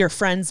knows, your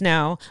friends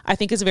know. I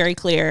think it's very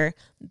clear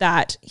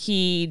that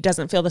he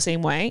doesn't feel the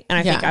same way. And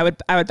I think I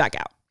would back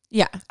out.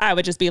 Yeah. I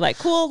would just be like,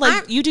 cool,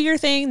 like, you do your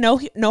thing.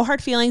 No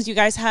hard feelings. You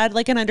guys had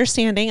like an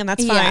understanding, and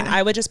that's fine.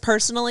 I would just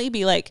personally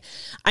be like,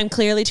 I'm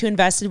clearly too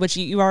invested, which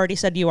you already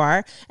said you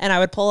are. And I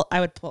would pull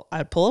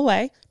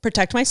away,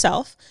 protect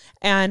myself,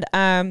 and,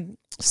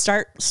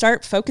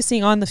 start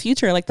focusing on the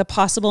future. Like, the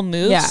possible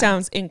move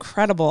sounds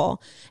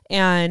incredible.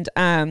 And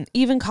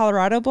even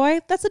Colorado boy,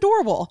 that's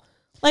adorable.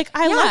 Like,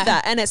 I love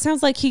that. And it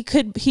sounds like he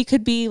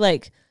could be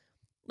like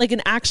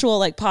an actual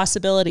like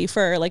possibility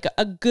for like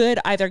a good,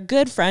 either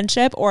good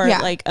friendship or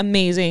like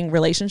amazing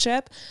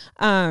relationship.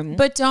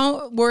 But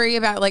don't worry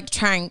about like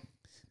trying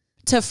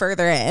to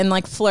further it and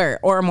like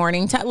flirt or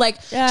morning time.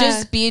 Like,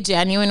 just be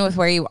genuine with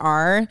where you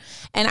are.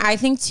 And I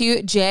think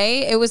too,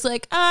 Jay, it was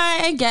like,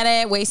 I get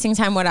it, wasting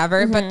time,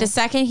 whatever. But the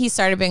second he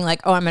started being like,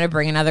 oh, I'm going to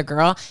bring another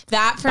girl,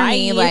 that for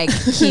me, like,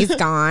 he's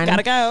gone.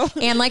 Gotta go.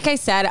 And like I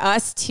said,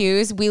 us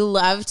twos, we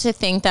love to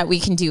think that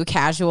we can do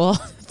casual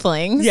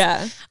flings.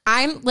 Yeah.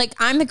 I'm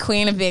the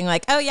queen of being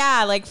like, oh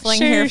yeah, like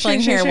fling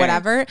here,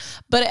 whatever.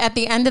 But at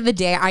the end of the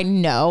day, I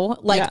know,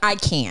 like, I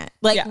can't.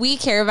 Like, we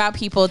care about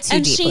people too deeply.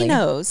 And she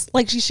knows.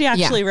 Like, she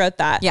actually wrote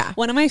that. Yeah.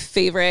 One of my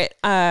favorite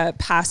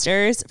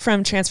pastors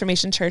from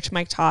Transformation Church,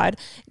 Mike Todd,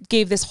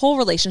 gave this whole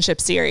relationship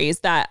series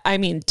that, I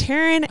mean,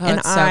 Taryn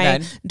and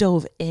I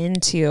dove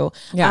into.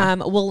 Yeah.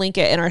 We'll link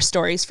it in our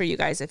stories for you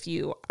guys if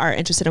you are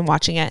interested in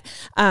watching it.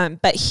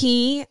 But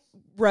he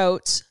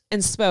wrote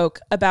and spoke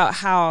about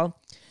how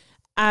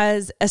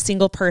as a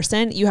single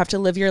person, you have to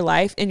live your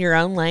life in your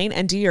own lane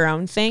and do your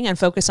own thing and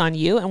focus on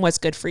you and what's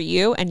good for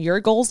you and your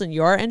goals and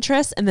your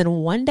interests. And then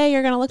one day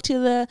you're going to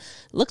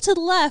look to the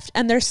left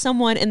and there's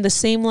someone in the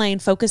same lane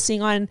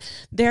focusing on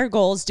their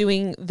goals,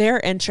 doing their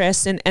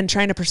interests and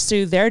trying to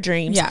pursue their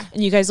dreams. Yeah.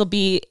 And you guys will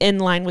be in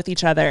line with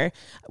each other,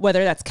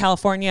 whether that's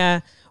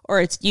California or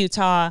it's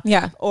Utah,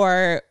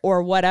 or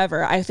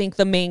whatever. I think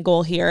the main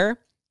goal here,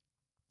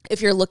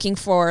 if you're looking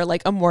for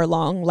like a more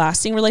long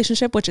lasting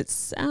relationship, which it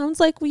sounds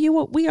like we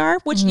are,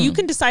 which you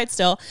can decide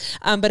still.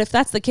 But if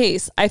that's the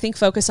case, I think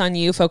focus on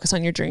you, focus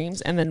on your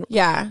dreams. And then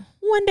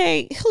one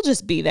day he'll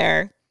just be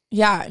there.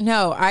 Yeah,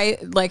 no,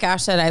 like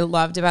Ash said, I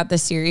loved about the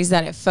series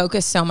that it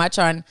focused so much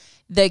on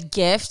the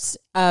gifts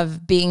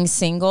of being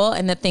single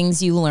and the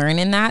things you learn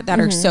in that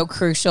are so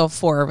crucial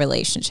for a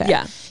relationship.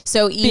 Yeah.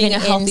 So even being a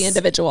healthy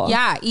individual.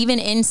 Yeah. Even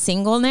in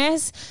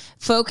singleness,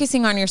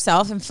 focusing on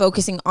yourself and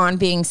focusing on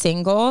being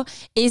single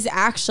is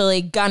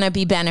actually gonna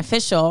be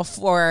beneficial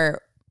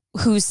for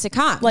who's to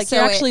come. Like so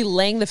you're actually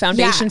laying the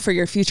foundation for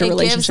your future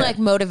relationship. It gives like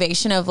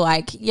motivation of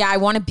like, I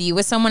want to be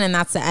with someone and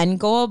that's the end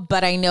goal,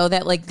 but I know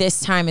that like this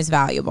time is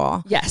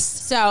valuable. Yes.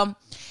 So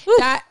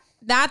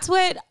that's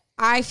what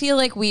I feel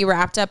like we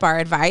wrapped up our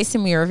advice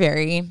and we were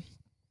very,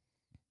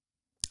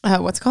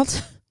 what's it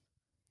called?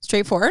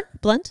 Straightforward?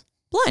 Blunt.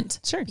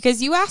 Sure.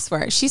 Because you asked for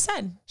it. She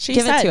said,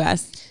 give it to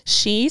us.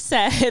 She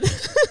said,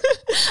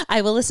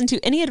 I will listen to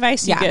any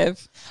advice you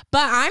give.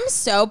 But I'm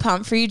so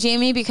pumped for you,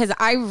 Jamie, because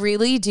I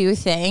really do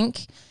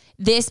think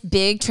this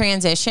big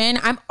transition,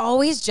 I'm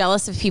always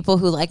jealous of people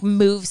who like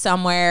move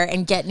somewhere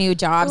and get new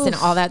jobs and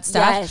all that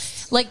stuff.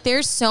 Yes. Like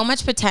there's so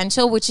much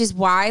potential, which is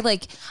why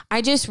like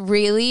I just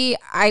really,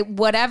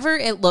 whatever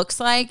it looks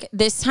like,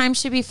 this time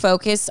should be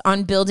focused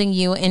on building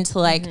you into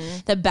like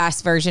the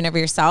best version of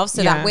yourself.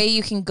 So that way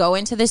you can go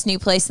into this new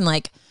place and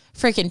like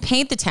freaking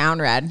paint the town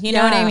red. You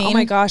know what I mean? Oh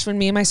my gosh. When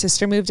me and my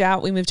sister moved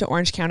out, we moved to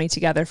Orange County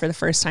together for the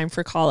first time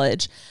for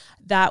college.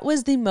 That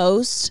was the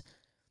most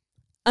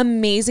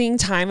amazing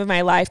time of my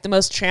life, the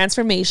most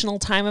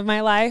transformational time of my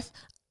life.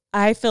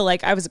 I feel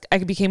like I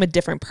became a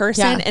different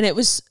person and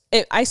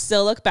I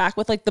still look back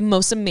with like the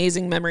most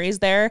amazing memories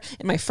there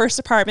in my first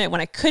apartment when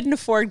I couldn't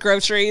afford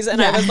groceries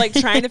and I was like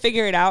trying to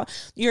figure it out.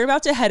 You're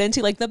about to head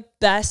into like the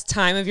best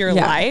time of your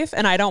life.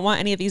 And I don't want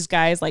any of these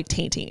guys like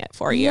tainting it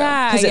for you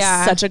because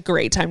it's such a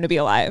great time to be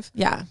alive.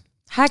 Yeah.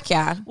 Heck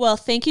yeah. Well,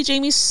 thank you,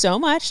 Jamie, so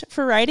much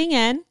for writing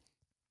in.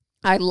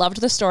 I loved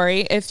the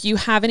story. If you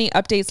have any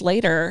updates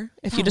later,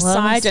 if you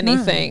decide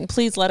anything,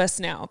 please let us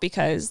know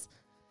because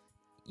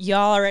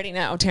y'all already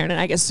know Taryn and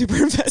I get super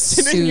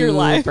invested in your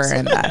life. Super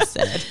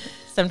invested.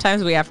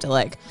 Sometimes we have to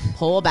like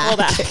pull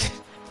back.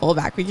 Pull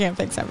back. We can't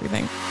fix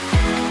everything.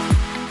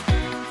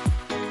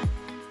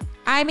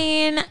 I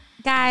mean,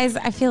 guys,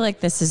 I feel like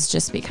this has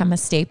just become a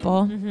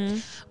staple.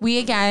 We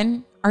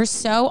again are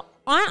so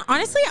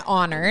honestly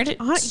honored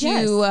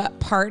to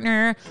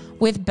partner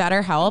with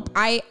BetterHelp.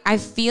 I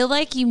feel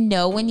like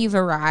when you've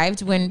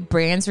arrived, when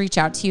brands reach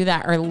out to you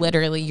that are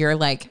literally you're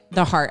like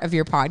the heart of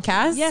your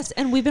podcast. Yes,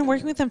 and we've been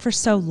working with them for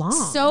so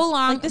long.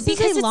 Like this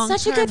because it's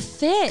such a good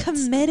fit.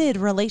 Committed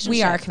relationship.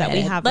 We are committed.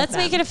 That we have. Let's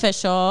make it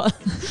official.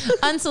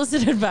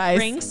 Unsolicited advice.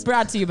 Rings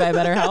brought to you by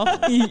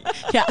BetterHelp.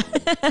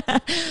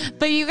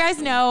 But you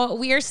guys know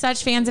we are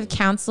such fans of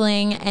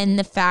counseling and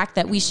the fact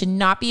that we should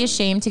not be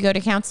ashamed to go to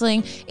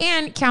counseling,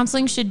 and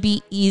counseling should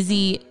be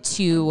easy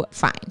to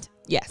find.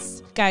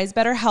 Yes. Guys,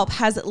 BetterHelp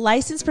has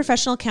licensed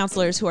professional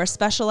counselors who are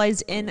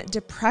specialized in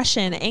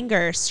depression,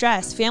 anger,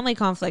 stress, family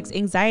conflicts,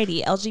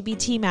 anxiety,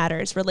 LGBT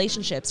matters,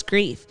 relationships,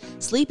 grief,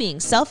 sleeping,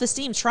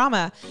 self-esteem,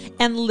 trauma,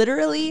 and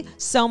literally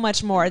so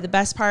much more. The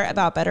best part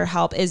about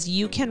BetterHelp is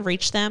you can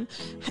reach them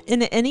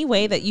in any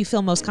way that you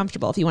feel most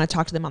comfortable. If you want to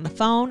talk to them on the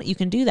phone, you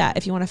can do that.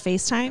 If you want to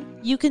FaceTime,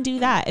 you can do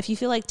that. If you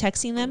feel like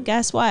texting them,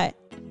 guess what?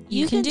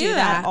 You can do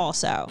that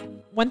also.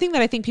 One thing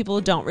that I think people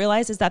don't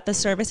realize is that the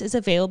service is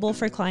available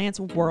for clients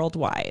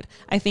worldwide.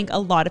 I think a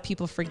lot of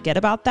people forget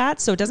about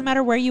that. So it doesn't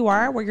matter where you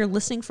are, where you're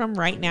listening from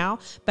right now,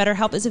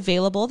 BetterHelp is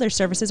available. Their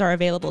services are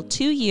available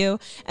to you.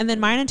 And then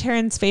mine and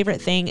Taryn's favorite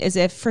thing is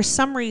if for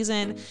some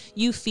reason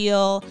you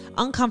feel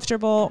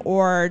uncomfortable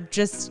or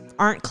just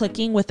aren't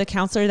clicking with the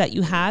counselor that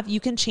you have, you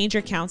can change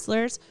your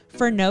counselors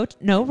for no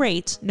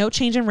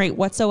change in rate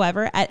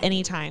whatsoever at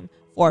any time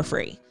for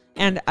free.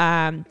 And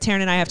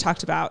Taryn and I have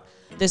talked about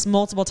this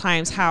multiple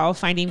times, how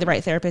finding the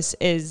right therapist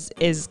is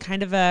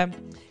kind of a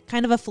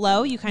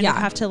flow. You kind of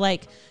have to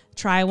like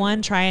try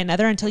one, try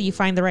another until you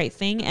find the right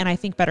thing. And I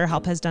think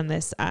BetterHelp has done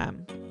this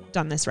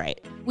right.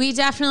 We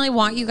definitely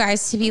want you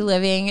guys to be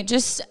living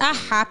just a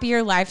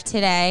happier life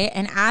today.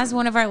 And as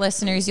one of our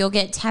listeners, you'll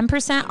get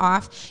 10%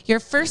 off your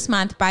first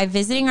month by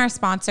visiting our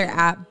sponsor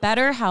at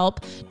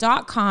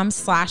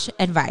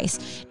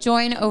betterhelp.com/advice.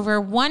 Join over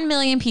 1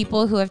 million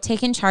people who have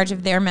taken charge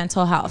of their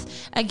mental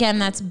health. Again,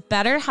 that's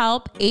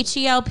BetterHelp,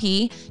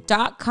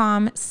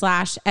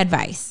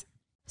 HELP.com/advice.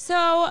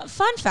 So,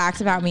 fun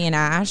fact about me and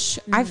Ash.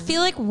 I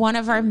feel like one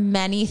of our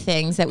many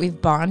things that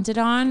we've bonded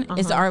on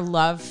is our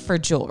love for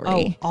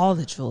jewelry. Oh, all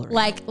the jewelry.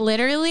 Like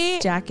literally,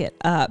 Jack it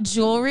up.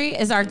 jewelry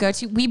is our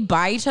go-to. We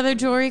buy each other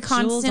jewelry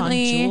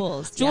constantly.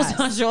 Jewels Jewels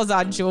on jewels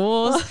on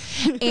jewels.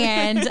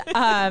 And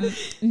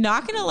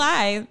not gonna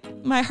lie,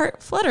 my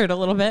heart fluttered a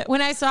little bit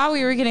when I saw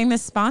we were getting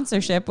this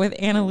sponsorship with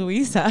Ana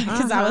Luisa,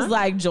 because I was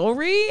like,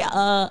 jewelry?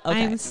 Okay.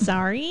 I'm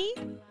sorry.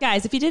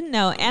 Guys, if you didn't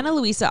know, Ana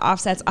Luisa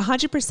offsets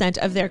 100%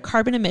 of their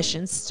carbon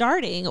emissions,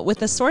 starting with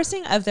the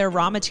sourcing of their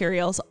raw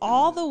materials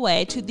all the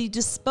way to the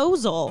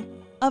disposal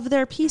of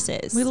their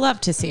pieces. We love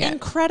to see it.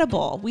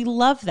 Incredible. We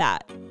love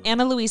that.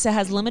 Ana Luisa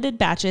has limited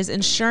batches,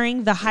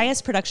 ensuring the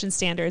highest production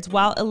standards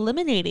while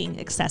eliminating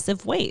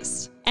excessive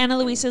waste. Ana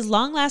Luisa's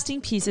long-lasting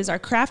pieces are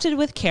crafted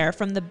with care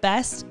from the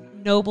best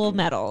noble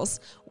metals.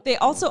 They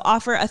also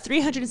offer a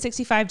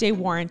 365-day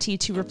warranty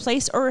to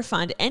replace or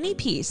refund any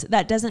piece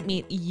that doesn't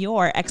meet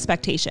your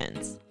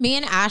expectations. Me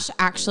and Ash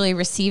actually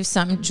received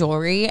some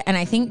jewelry, and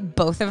I think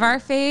both of our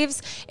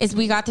faves is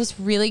we got this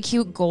really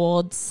cute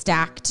gold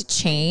stacked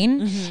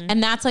chain,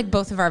 and that's like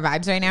both of our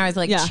vibes right now is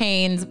like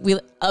chains. We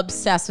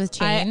obsessed with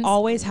chains. I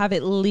always have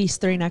at least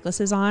 3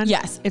 necklaces on.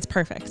 Yes. It's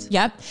perfect.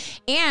 Yep.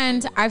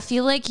 And I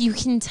feel like you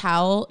can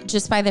tell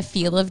just by the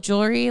feel of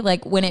jewelry,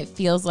 like when it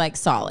feels like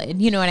solid.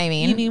 You know what I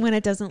mean? You mean when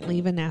it doesn't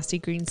leave a nasty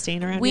green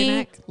stain around your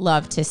neck?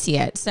 Love to see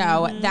it.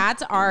 So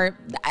that's I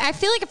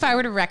feel like if I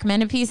were to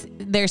recommend a piece,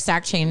 their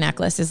stacked chain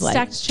necklace is like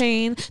stacked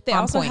chain. They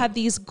also had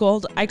these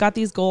I got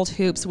these gold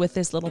hoops with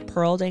this little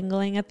pearl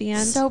dangling at the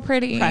end. So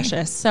pretty.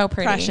 Precious. So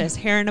pretty. Precious.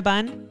 Hair in a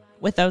bun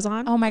with those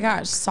on. Oh my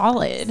gosh.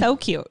 Solid. So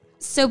cute.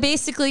 So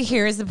basically,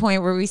 here's the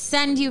point where we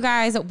send you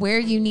guys where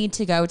you need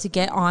to go to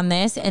get on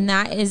this. And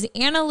that is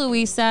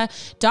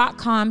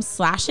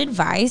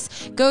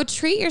analuisa.com/advice. Go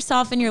treat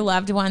yourself and your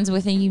loved ones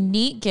with a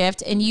unique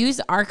gift and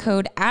use our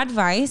code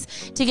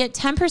ADVICE to get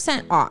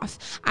 10%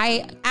 off.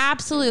 I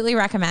absolutely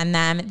recommend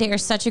them. They are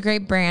such a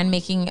great brand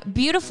making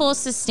beautiful,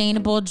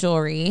 sustainable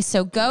jewelry.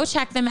 So go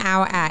check them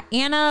out at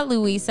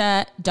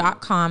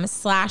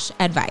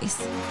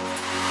analuisa.com/advice.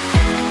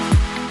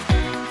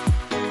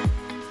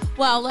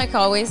 Well, like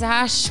always,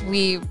 Ash,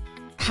 we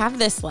have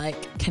this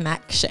like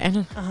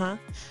connection.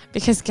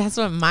 Because guess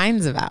what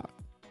mine's about?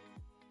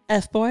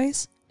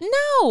 F-boys?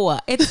 No,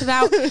 it's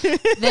about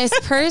this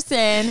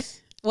person.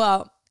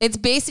 Well, it's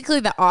basically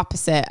the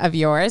opposite of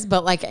yours,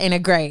 but like in a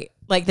great,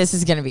 like this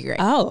is going to be great.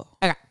 Oh.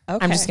 Okay.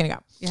 I'm just going to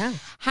go. Yeah.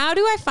 How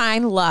do I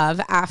find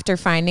love after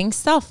finding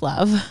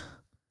self-love?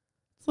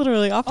 It's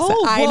literally opposite.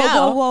 Oh, I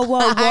know.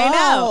 Whoa.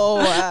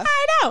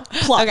 I know.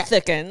 Plot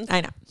thickens.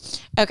 I know.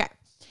 Okay.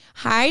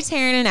 Hi,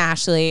 Taryn and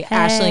Ashley. Hey.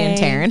 Ashley and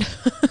Taryn.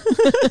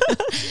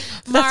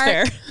 That's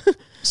fair.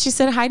 She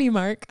said hi to you,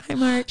 Mark. Hi,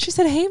 Mark. She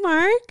said, hey,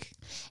 Mark.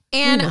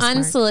 And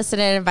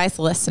unsolicited advice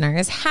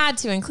listeners had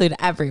to include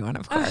everyone,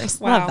 of course.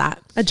 Wow. Love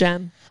that. A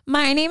gem.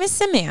 My name is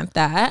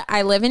Samantha.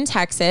 I live in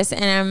Texas,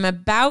 and I'm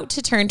about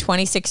to turn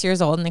 26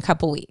 years old in a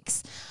couple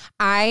weeks.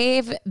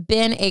 I've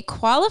been a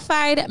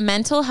qualified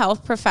mental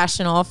health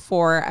professional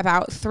for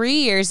about 3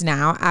 years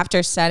now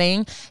after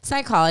studying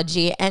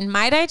psychology. And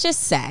might I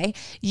just say,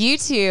 you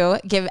two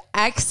give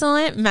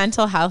excellent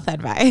mental health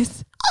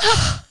advice.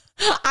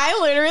 I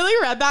literally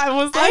read that and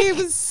was like,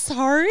 I'm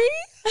sorry.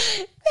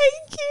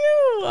 Thank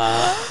you.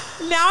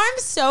 Now I'm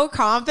so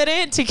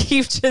confident to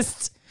keep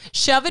just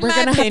shoving my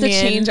opinion. We're going to have to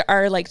change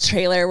our like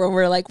trailer where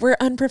we're like, we're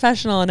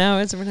unprofessional. No,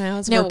 we're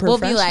professional. We'll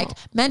be like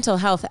mental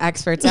health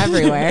experts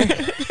everywhere.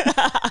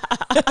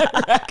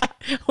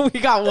 We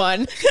got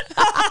one.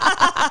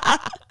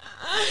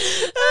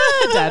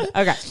 Dead.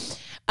 Okay.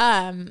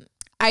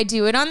 I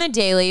do it on the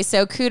daily,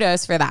 so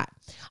kudos for that.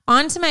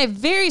 On to my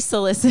very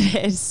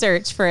solicited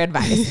search for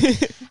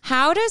advice.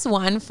 How does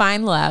one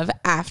find love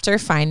after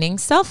finding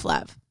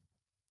self-love?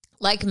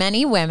 Like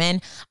many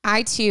women,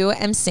 I too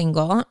am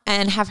single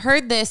and have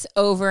heard this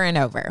over and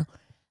over.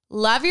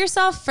 Love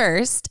yourself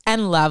first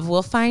and love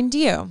will find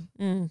you.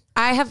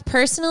 I have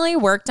personally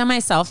worked on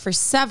myself for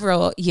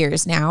several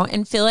years now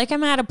and feel like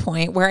I'm at a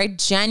point where I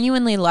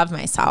genuinely love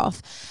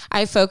myself.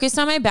 I focused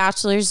on my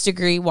bachelor's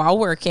degree while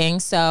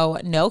working, so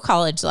no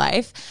college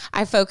life.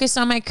 I focused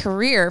on my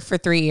career for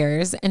 3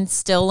 years and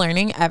still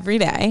learning every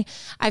day.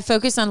 I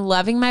focused on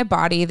loving my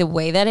body the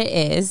way that it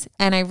is,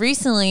 and I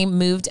recently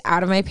moved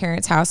out of my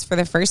parents' house for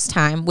the first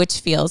time, which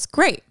feels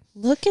great.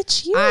 Look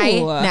at you.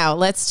 Now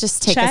let's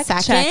just take a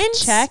second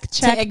to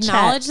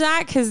acknowledge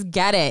that, because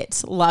get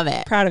it. Love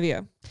it. Proud of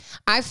you.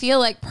 I feel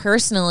like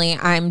personally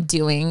I'm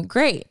doing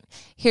great.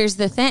 Here's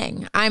the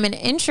thing. I'm an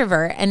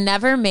introvert and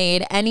never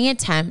made any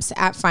attempts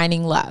at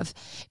finding love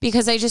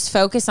because I just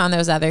focus on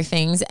those other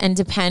things and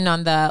depend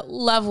on the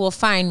love will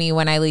find me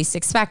when I least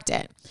expect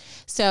it.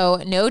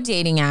 So no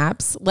dating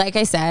apps. Like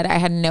I said, I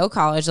had no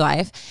college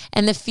life,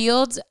 and the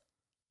field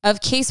of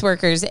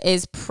caseworkers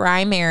is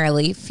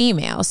primarily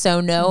female.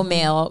 So no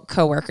male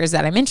coworkers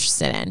that I'm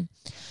interested in.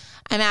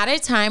 I'm at a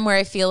time where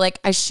I feel like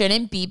I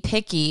shouldn't be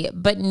picky,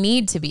 but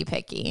need to be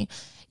picky.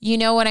 You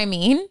know what I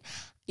mean?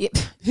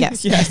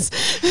 Yes. Yes.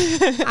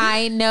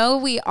 I know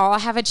we all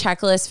have a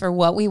checklist for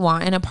what we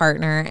want in a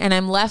partner, and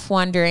I'm left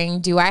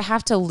wondering, do I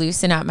have to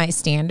loosen up my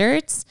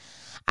standards?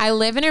 I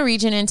live in a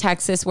region in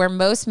Texas where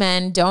most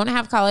men don't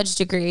have college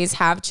degrees,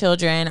 have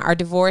children, are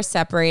divorced,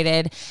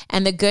 separated,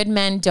 and the good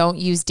men don't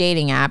use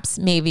dating apps,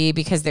 maybe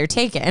because they're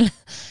taken.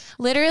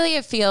 Literally,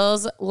 it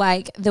feels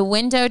like the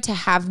window to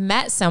have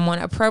met someone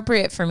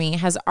appropriate for me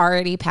has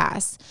already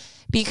passed,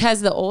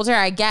 because the older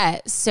I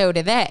get, so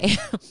do they.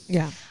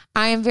 Yeah.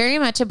 I am very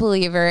much a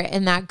believer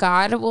in that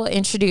God will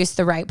introduce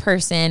the right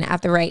person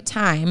at the right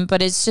time,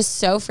 but it's just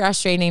so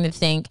frustrating to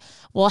think,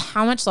 well,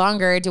 how much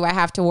longer do I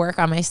have to work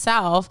on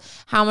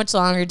myself? How much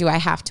longer do I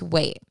have to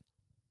wait?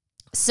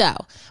 So,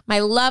 my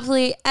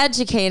lovely,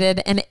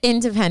 educated, and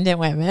independent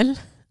women,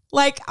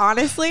 like,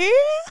 honestly,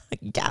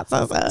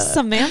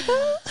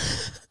 Samantha?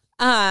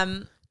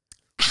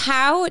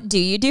 How do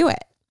you do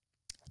it?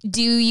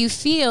 Do you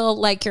feel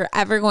like you're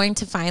ever going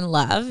to find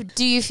love?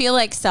 Do you feel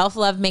like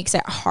self-love makes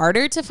it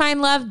harder to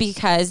find love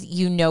because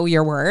you know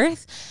your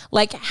worth?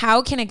 Like,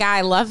 how can a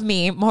guy love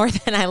me more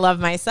than I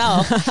love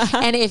myself?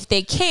 And if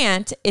they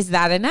can't, is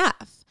that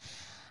enough?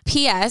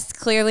 P.S.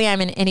 Clearly, I'm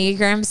an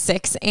Enneagram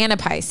 6 and a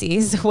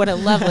Pisces. What a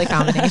lovely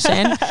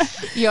combination.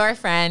 Your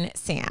friend,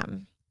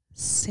 Sam.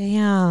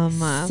 Sam.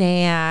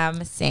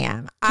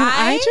 Can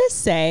I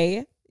just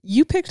say,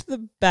 you picked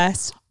the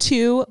best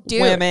two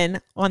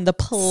women on the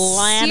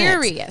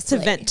planet to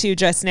vent to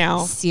just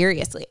now.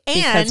 Seriously.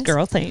 Because and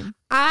girl thing.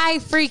 I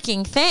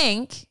freaking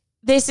think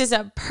this is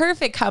a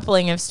perfect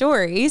coupling of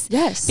stories.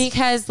 Yes.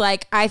 Because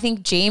like, I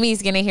think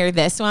Jamie's going to hear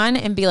this one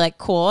and be like,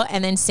 cool.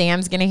 And then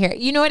Sam's going to hear,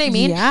 you know what I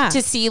mean? Yeah.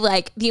 To see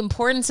like the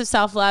importance of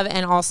self-love,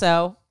 and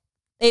also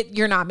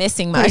you're not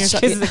missing much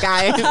because the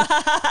guy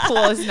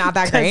cool is not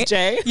that great.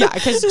 Jay. Yeah.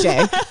 Because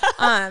Jay.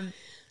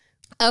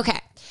 Okay.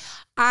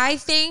 I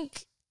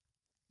think,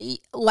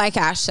 like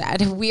Ash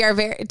said, we are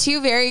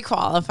two very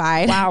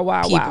qualified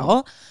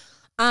people.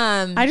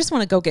 I just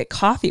want to go get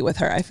coffee with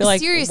her. I feel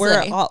like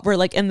we're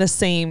like in the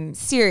same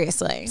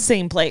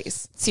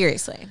place.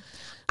 Seriously.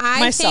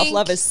 My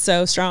self-love is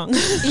so strong.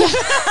 Yeah.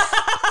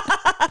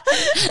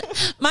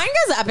 Mine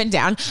goes up and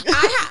down.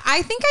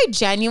 I think I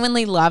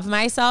genuinely love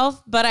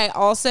myself, but I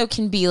also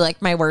can be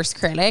like my worst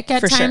critic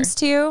at times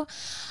too.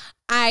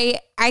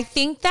 I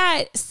think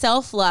that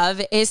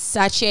self-love is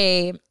such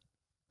a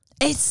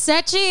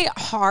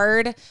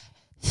hard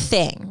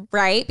thing,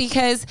 right?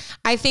 Because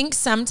I think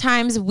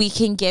sometimes we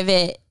can give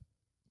it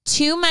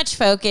too much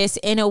focus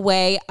in a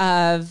way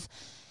of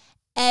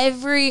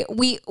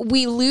we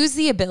lose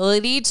the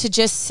ability to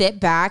just sit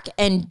back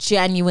and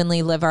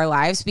genuinely live our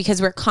lives,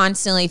 because we're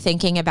constantly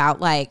thinking about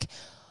like,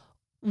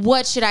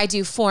 what should I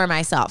do for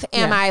myself?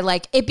 Am I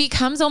like, it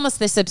becomes almost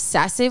this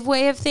obsessive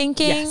way of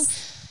thinking.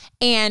 Yes.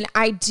 And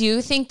I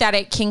do think that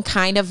it can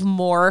kind of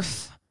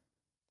morph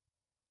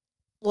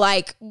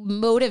like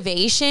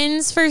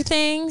motivations for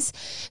things.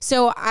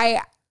 So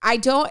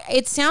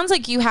it sounds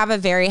like you have a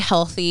very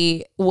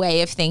healthy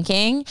way of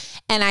thinking.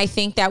 And I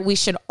think that we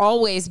should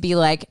always be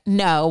like,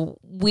 no,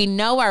 we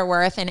know our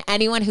worth, and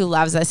anyone who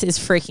loves us is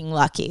freaking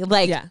lucky.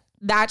 Like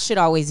that should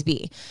always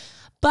be.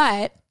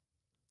 But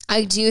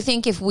I do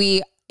think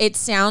it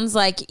sounds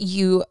like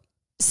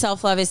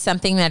self-love is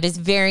something that is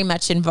very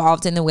much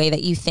involved in the way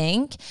that you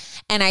think.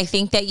 And I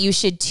think that you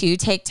should too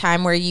take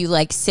time where you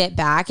like sit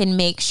back and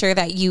make sure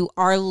that you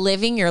are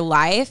living your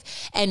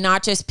life and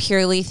not just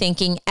purely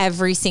thinking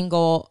every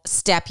single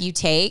step you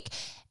take,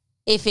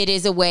 if it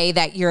is a way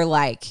that you're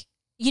like,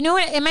 you know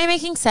what, am I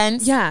making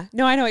sense? Yeah,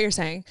 no, I know what you're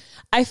saying.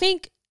 I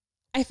think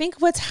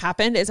what's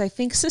happened is I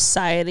think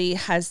society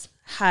has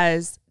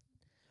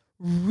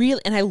really,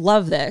 and I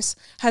love this,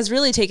 has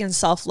really taken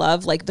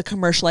self-love, like the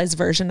commercialized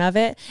version of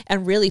it,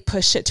 and really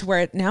pushed it to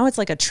where now it's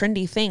like a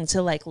trendy thing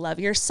to like love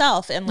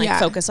yourself and like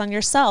focus on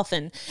yourself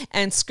and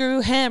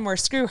screw him or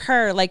screw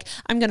her. Like,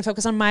 I'm going to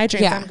focus on my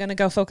dreams. I'm going to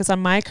go focus on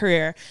my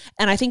career.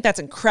 And I think that's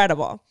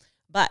incredible.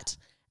 But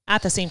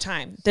at the same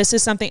time, this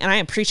is something, and I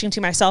am preaching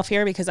to myself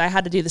here because I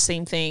had to do the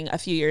same thing a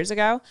few years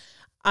ago.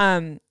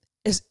 It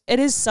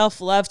is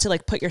self-love to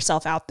like put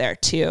yourself out there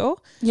too.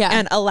 Yeah.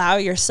 And allow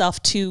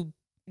yourself to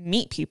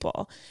meet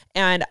people.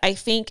 And I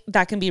think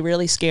that can be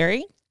really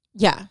scary.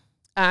 Yeah.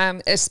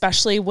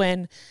 Especially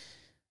when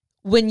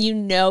you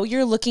know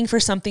you're looking for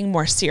something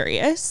more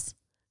serious,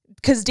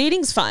 because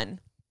dating's fun,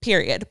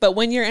 period. But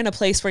when you're in a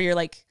place where you're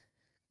like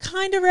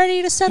kind of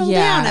ready to settle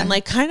down and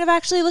like kind of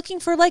actually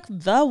looking for like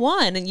the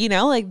one, and you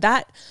know, like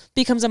that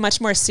becomes a much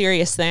more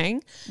serious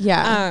thing.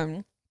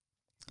 Yeah.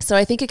 So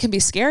I think it can be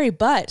scary,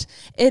 but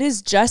it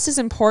is just as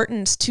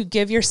important to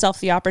give yourself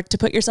to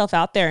put yourself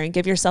out there and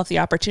give yourself the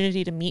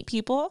opportunity to meet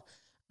people,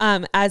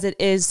 as it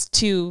is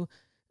to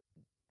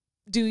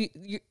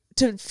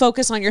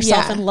focus on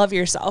yourself and love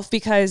yourself.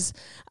 Because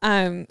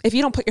if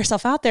you don't put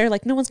yourself out there,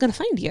 like no one's going to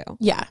find you.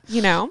 Yeah.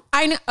 You know?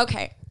 I know.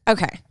 Okay.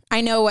 I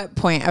know what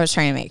point I was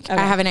trying to make.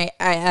 Okay.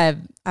 I have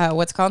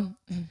what's it called?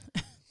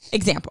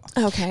 Example.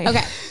 Okay.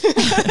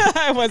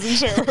 I wasn't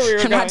sure where we were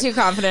going. I'm not too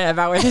confident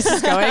about where this is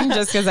going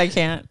just because I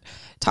can't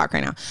talk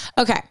right now.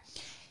 Okay.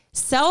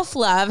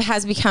 self-love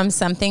has become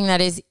something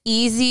that is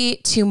easy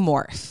to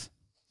morph.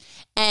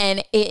 And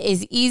it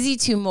is easy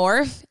to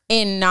morph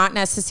in not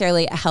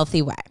necessarily a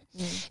healthy way.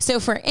 So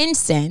for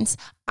instance,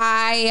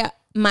 I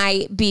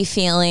might be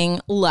feeling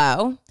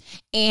low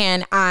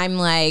and I'm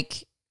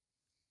like,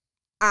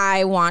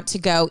 I want to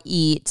go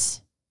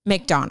eat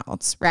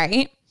McDonald's,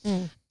 right?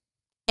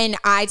 And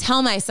I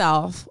tell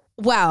myself,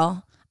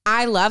 well,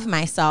 I love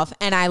myself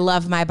and I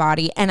love my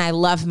body and I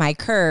love my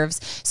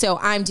curves. So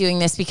I'm doing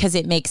this because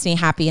it makes me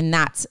happy. And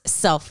that's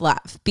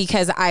self-love,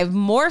 because I've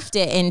morphed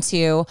it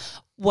into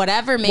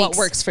whatever makes what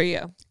works for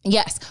you.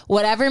 Yes.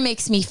 Whatever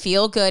makes me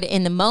feel good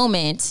in the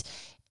moment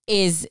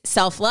is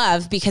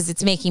self-love because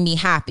it's making me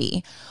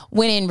happy.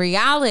 When in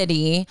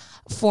reality,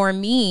 for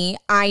me,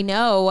 I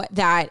know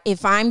that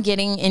if I'm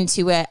getting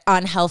into an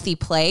unhealthy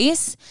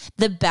place,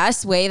 the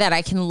best way that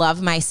I can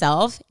love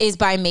myself is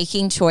by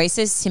making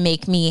choices to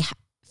make me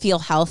feel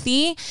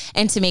healthy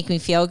and to make me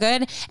feel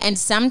good. And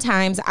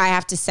sometimes I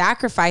have to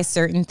sacrifice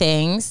certain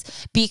things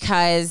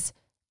because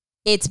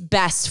it's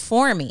best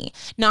for me,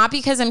 not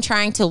because I'm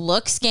trying to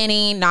look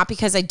skinny, not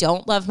because I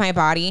don't love my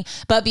body,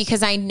 but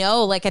because I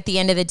know, like, at the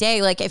end of the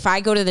day, like, if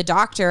I go to the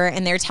doctor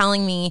and they're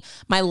telling me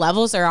my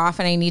levels are off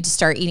and I need to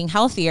start eating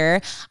healthier,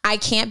 I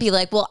can't be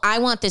like, well, I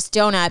want this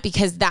donut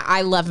because that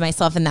I love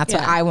myself and that's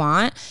what I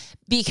want.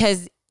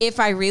 Because if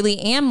I really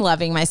am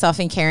loving myself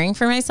and caring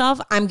for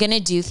myself, I'm going to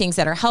do things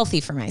that are healthy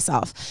for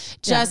myself.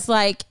 Just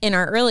like in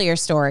our earlier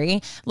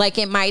story, like,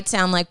 it might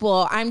sound like,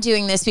 well, I'm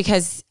doing this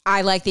because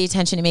I like the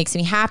attention. It makes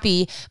me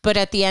happy. But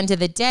at the end of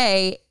the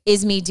day,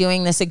 is me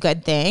doing this a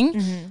good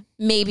thing?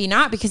 Maybe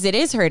not, because it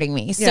is hurting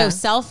me. So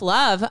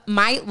self-love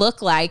might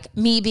look like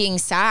me being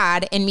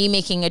sad and me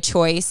making a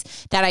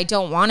choice that I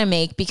don't want to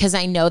make because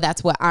I know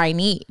that's what I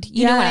need.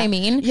 You know what I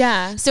mean?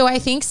 Yeah. So I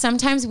think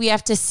sometimes we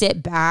have to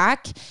sit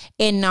back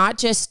and not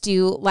just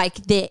do like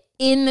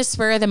in the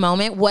spur of the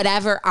moment,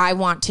 whatever I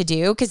want to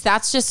do, because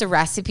that's just a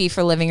recipe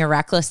for living a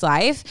reckless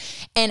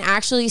life, and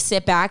actually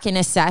sit back and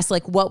assess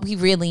like what we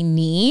really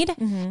need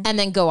and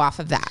then go off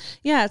of that.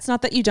 Yeah. It's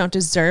not that you don't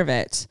deserve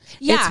it.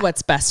 Yeah. It's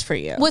what's best for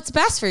you. What's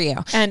best for you.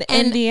 And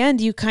in the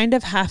end, you kind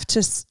of have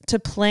to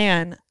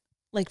plan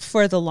like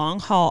for the long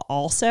haul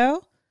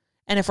also.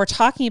 And if we're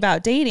talking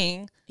about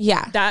dating,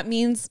 that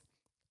means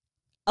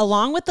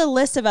along with the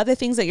list of other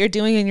things that you're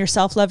doing in your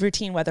self-love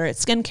routine, whether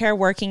it's skincare,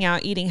 working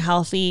out, eating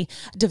healthy,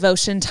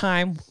 devotion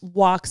time,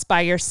 walks by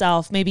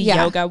yourself, maybe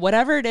yoga,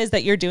 whatever it is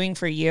that you're doing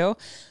for you,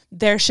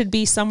 there should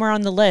be somewhere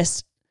on the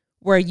list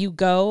where you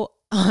go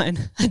on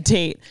a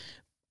date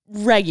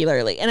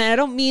regularly. And I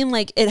don't mean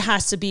like it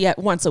has to be at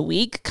once a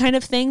week kind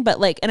of thing, but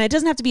like, and it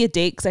doesn't have to be a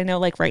date, because I know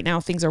like right now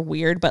things are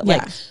weird, but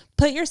like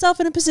put yourself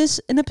in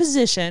a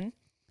position,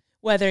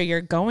 whether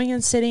you're going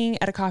and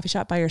sitting at a coffee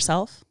shop by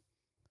yourself,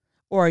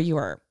 or you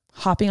are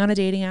hopping on a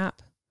dating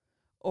app,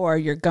 or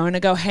you're going to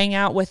go hang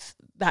out with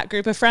that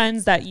group of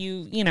friends that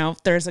you know,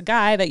 there's a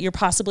guy that you're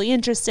possibly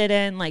interested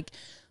in. Like,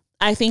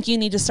 I think you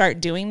need to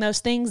start doing those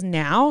things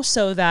now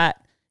so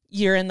that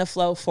you're in the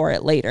flow for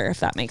it later, if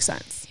that makes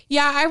sense.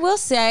 Yeah, I will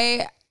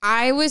say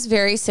I was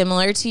very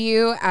similar to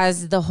you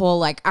as the whole,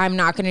 like, I'm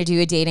not going to do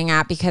a dating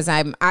app because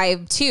I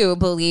too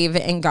believe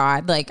in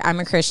God. Like, I'm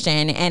a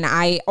Christian, and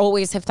I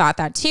always have thought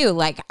that too.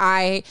 Like,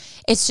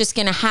 it's just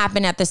going to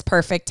happen at this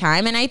perfect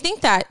time. And I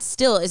think that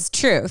still is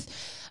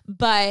truth.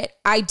 But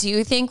I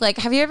do think, like,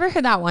 have you ever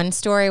heard that one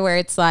story where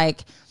it's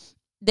like,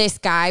 this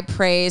guy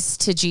prays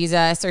to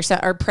Jesus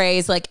or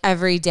prays like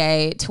every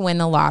day to win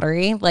the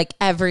lottery, like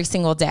every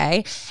single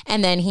day.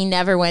 And then he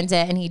never wins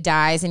it and he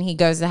dies and he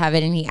goes to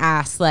heaven and he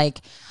asks,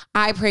 like,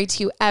 I pray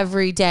to you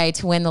every day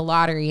to win the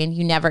lottery and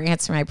you never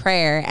answer my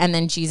prayer. And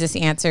then Jesus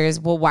answers,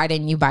 well, why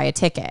didn't you buy a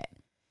ticket?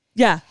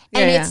 Yeah.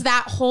 And it's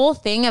that whole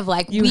thing of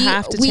like,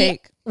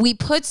 we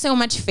put so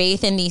much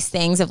faith in these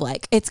things of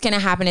like, it's going to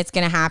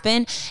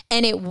happen.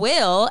 And it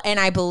will. And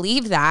I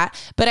believe that.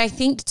 But I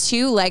think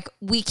too, like,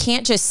 we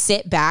can't just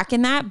sit back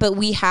in that, but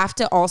we have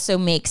to also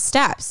make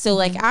steps. So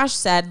like Ash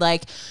said,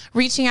 like,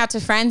 reaching out to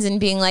friends and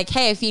being like,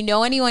 hey, if you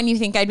know anyone you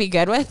think I'd be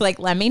good with, like,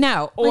 let me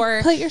know. Or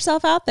like, put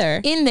yourself out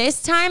there. In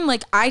this time,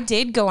 like, I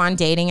did go on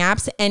dating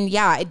apps and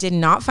I did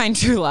not find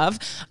true love,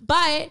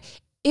 but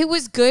it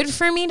was good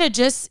for me to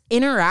just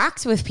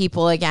interact with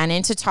people again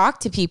and to talk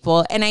to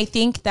people. And I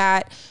think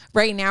that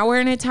right now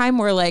we're in a time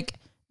where, like,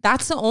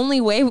 that's the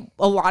only way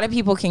a lot of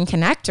people can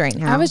connect right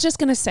now. I was just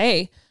going to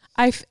say,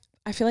 I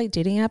feel like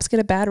dating apps get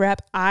a bad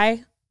rep.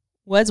 I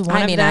was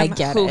one of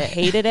them who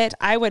hated it.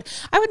 I would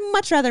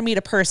much rather meet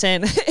a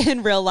person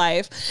in real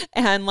life,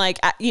 and like,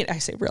 I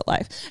say real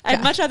life.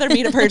 I'd much rather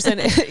meet a person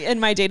in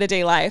my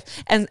day-to-day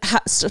life and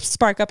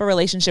spark up a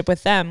relationship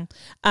with them.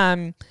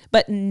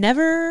 But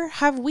never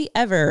have we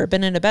ever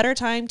been in a better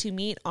time to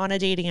meet on a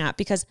dating app,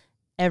 because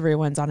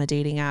everyone's on a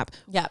dating app.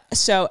 Yeah.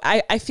 So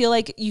I feel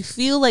like you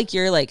feel like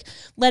you're like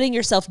letting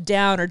yourself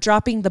down or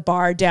dropping the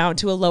bar down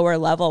to a lower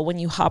level when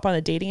you hop on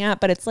a dating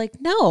app. But it's like,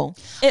 no,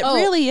 it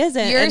really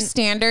isn't. Your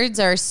standards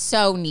are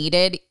so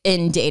needed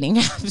in dating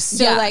apps.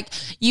 So like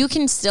you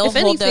can still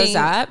hold those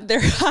up.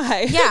 They're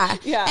high. Yeah.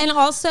 Yeah. And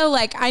also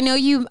like, I know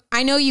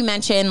you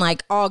mentioned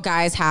like all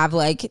guys have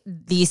like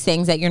these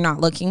things that you're not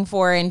looking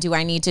for. And do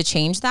I need to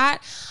change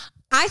that?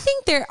 I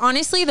think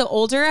honestly, the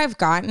older I've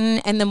gotten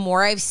and the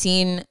more I've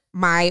seen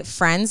my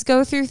friends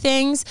go through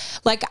things,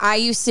 like I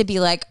used to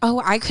be like,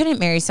 oh, I couldn't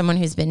marry someone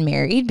who's been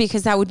married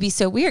because that would be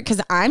so weird because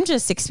I'm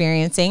just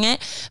experiencing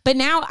it. But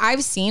now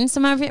I've seen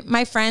some of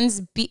my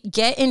friends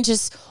get in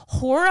just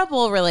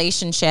horrible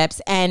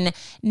relationships and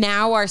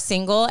now are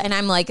single. And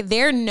I'm like,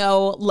 they're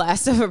no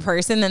less of a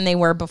person than they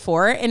were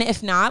before. And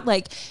if not,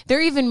 like they're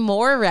even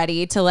more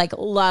ready to like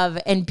love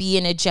and be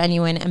in a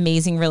genuine,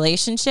 amazing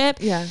relationship.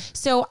 Yeah.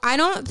 So I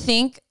don't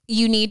think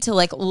you need to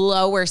like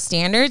lower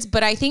standards,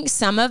 but I think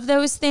some of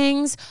those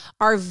things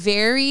are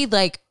very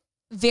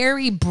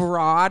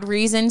broad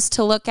reasons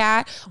to look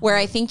at where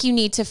I think you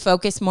need to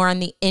focus more on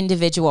the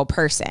individual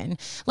person.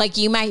 Like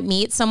you might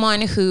meet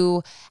someone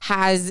who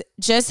has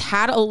just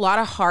had a lot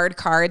of hard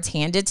cards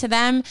handed to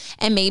them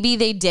and maybe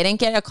they didn't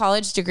get a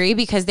college degree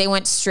because they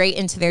went straight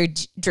into their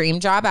dream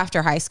job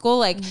after high school.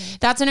 Like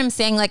that's what I'm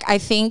saying. Like I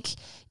think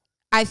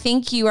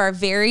you are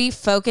very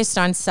focused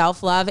on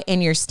self-love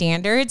and your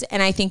standards.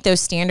 And I think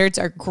those standards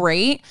are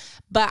great,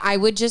 but I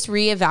would just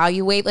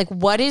reevaluate like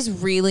what is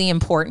really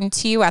important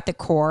to you at the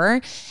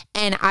core.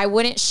 And I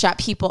wouldn't shut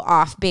people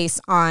off based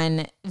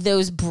on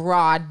those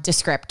broad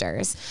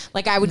descriptors.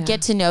 Like I would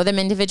get to know them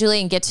individually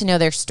and get to know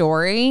their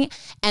story.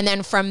 And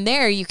then from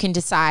there, you can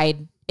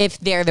decide if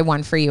they're the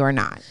one for you or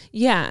not.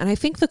 Yeah. And I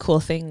think the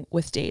cool thing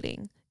with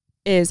dating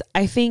is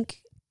I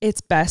think it's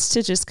best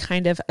to just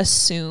kind of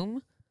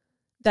assume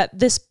that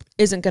this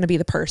isn't going to be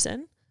the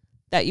person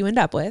that you end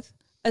up with.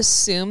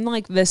 Assume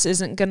like this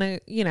isn't going to,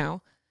 you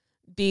know,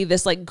 be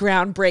this like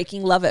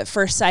groundbreaking love at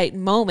first sight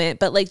moment,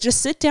 but like just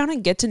sit down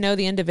and get to know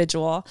the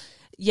individual.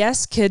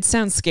 Yes, kids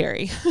sound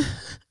scary.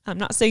 I'm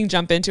not saying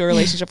jump into a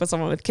relationship with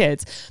someone with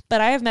kids,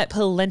 but I have met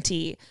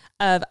plenty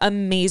of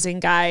amazing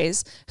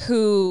guys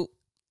who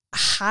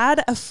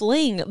had a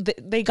fling.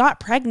 They got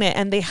pregnant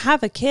and they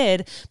have a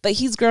kid, but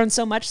he's grown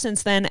so much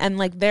since then. And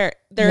like, they're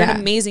an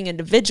amazing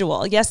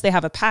individual. Yes, they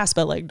have a past,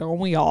 but like, don't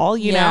we all,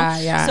 you know?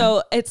 Yeah.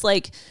 So it's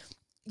like,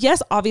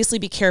 yes, obviously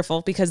be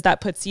careful because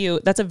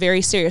that's a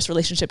very serious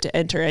relationship to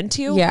enter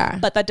into. Yeah.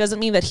 But that doesn't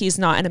mean that he's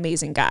not an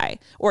amazing guy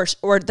or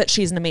that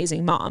she's an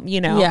amazing mom,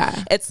 you know?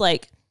 Yeah. It's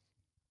like,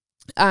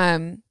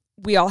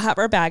 we all have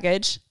our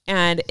baggage.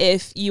 And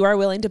if you are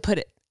willing to put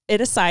it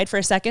aside for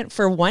a second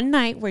for one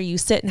night where you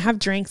sit and have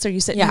drinks or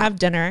you sit and have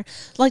dinner,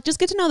 like just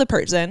get to know the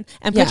person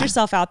and put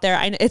yourself out there.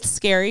 I know it's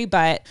scary,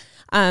 but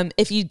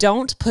if you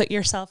don't put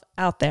yourself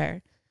out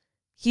there,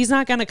 he's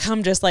not going to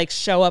come just like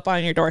show up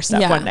on your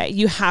doorstep one day.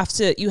 You have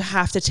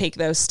to take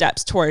those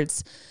steps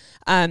towards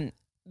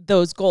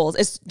those goals.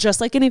 It's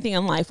just like anything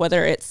in life,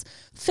 whether it's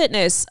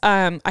fitness.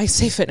 I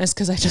say fitness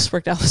because I just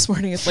worked out this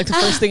morning. It's like the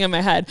first thing in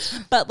my head.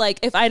 But like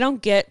if I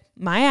don't get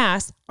my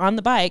ass on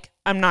the bike,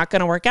 I'm not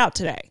going to work out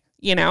today.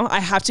 You know, I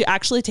have to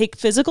actually take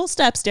physical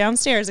steps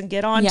downstairs and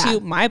get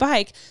onto my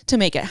bike to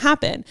make it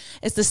happen.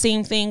 It's the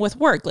same thing with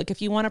work. Like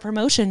if you want a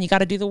promotion, you got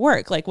to do the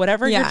work. Like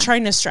whatever you're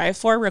trying to strive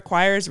for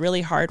requires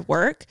really hard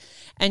work.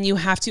 And you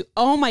have to,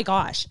 oh my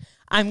gosh,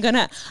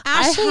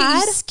 Ashley,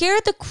 you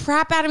scared the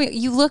crap out of me.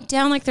 You looked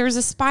down like there was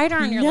a spider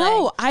on your leg.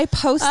 No, I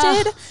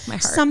posted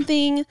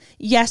something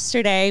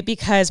yesterday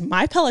because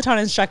my Peloton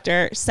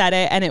instructor said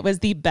it and it was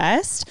the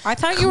best I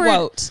thought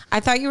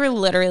you were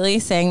literally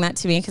saying that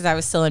to me because I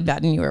was still in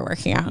bed and you were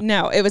working out.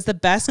 No, it was the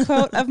best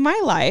quote of my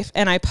life.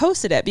 And I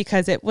posted it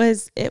because it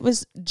was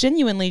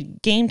genuinely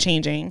game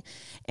changing.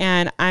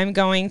 And I'm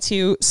going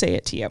to say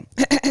it to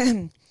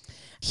you.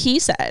 He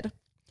said,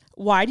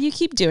 "Why do you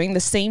keep doing the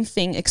same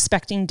thing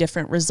expecting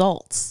different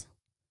results?"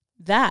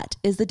 That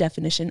is the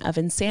definition of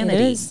insanity.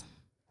 It is.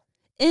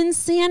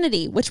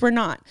 Insanity, which we're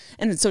not.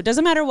 And so it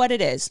doesn't matter what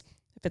it is.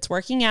 If it's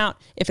working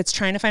out, if it's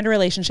trying to find a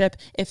relationship,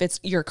 if it's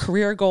your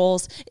career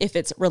goals, if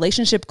it's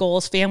relationship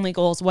goals, family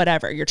goals,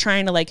 whatever. You're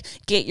trying to like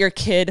get your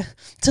kid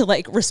to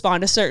like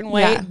respond a certain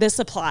way. This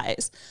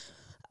applies.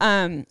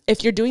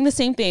 If you're doing the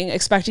same thing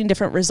expecting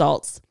different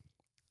results,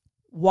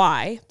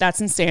 why? That's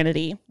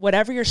insanity.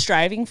 Whatever you're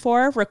striving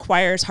for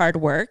requires hard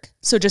work.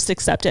 So just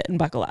accept it and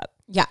buckle up.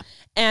 Yeah.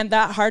 And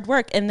that hard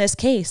work in this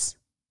case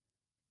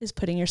is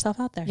putting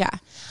yourself out there. Yeah.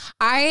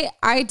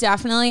 I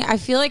definitely, I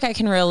feel like I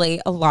can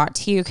relate a lot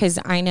to you because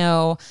I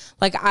know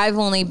like I've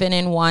only been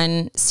in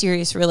one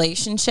serious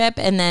relationship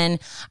and then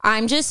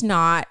I'm just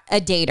not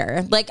a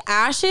dater. Like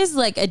Ash is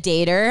like a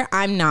dater.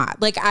 I'm not.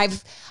 Like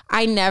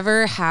I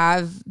never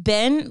have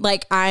been.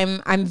 Like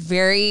I'm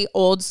very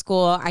old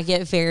school. I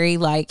get very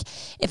like,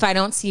 if I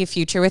don't see a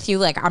future with you,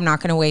 like I'm not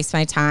going to waste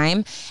my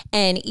time.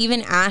 And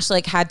even Ash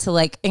like had to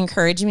like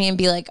encourage me and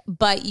be like,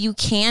 but you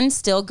can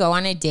still go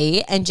on a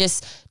date and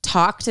just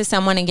talk to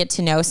someone and get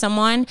to know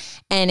someone,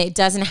 and it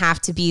doesn't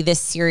have to be this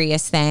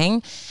serious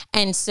thing.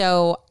 And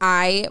so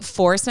I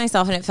forced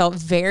myself, and it felt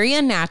very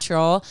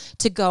unnatural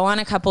to go on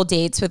a couple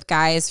dates with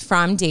guys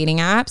from dating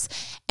apps.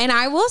 And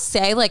I will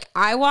say, like,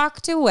 I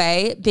walked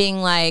away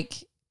being like,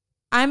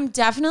 I'm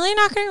definitely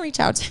not going to reach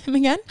out to him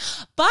again.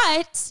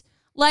 But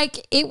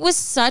like, it was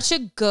such a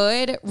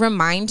good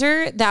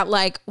reminder that,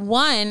 like,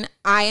 one,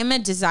 I am a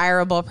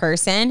desirable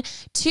person.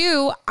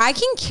 Two, I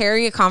can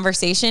carry a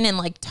conversation and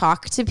like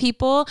talk to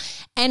people.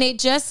 And it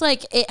just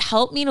like, it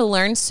helped me to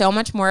learn so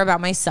much more about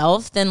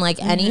myself than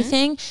like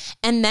anything.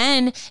 And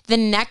then the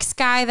next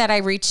guy that I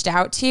reached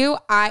out to,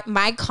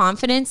 my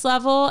confidence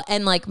level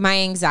and like my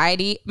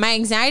anxiety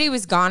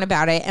was gone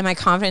about it. And my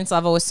confidence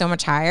level was so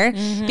much higher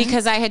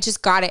because I had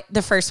just got it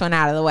the first one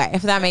out of the way,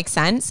 if that makes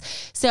sense.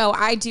 So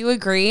I do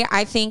agree.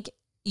 I think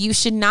you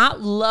should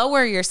not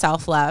lower your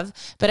self-love,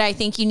 but I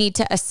think you need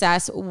to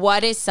assess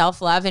what is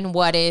self-love and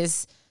what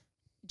is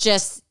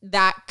just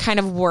that kind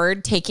of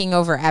word taking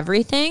over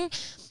everything.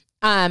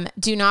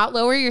 Do not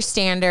lower your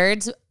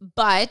standards,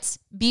 but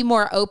be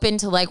more open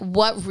to like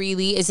what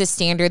really is a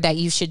standard that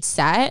you should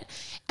set.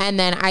 And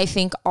then I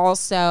think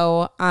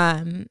also,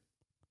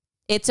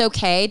 it's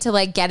okay to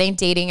like get a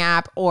dating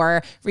app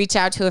or reach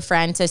out to a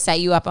friend to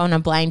set you up on a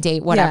blind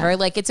date, whatever. Yeah.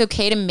 Like, it's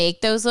okay to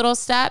make those little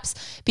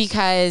steps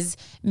because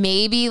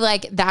maybe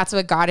like that's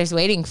what God is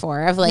waiting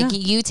for, of like,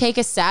 you take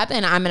a step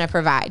and I'm going to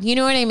provide, you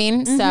know what I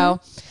mean? So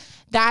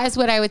that is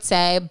what I would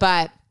say.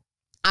 But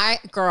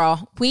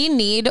we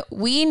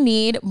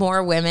need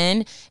more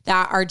women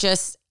that are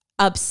just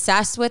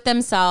obsessed with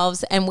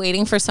themselves and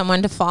waiting for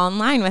someone to fall in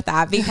line with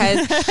that, because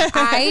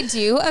I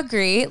do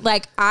agree.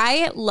 Like,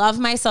 I love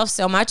myself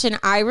so much and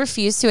I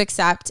refuse to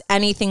accept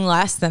anything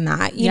less than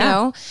that, you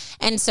know?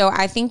 And so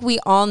I think we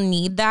all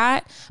need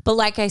that. But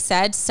like I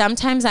said,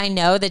 sometimes I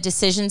know the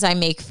decisions I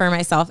make for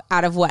myself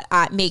out of what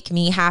make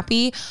me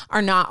happy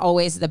are not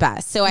always the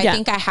best. So I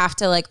think I have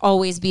to like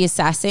always be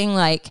assessing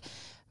like,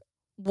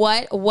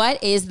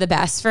 what is the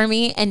best for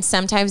me? And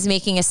sometimes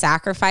making a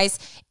sacrifice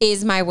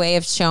is my way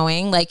of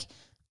showing like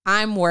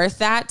I'm worth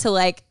that, to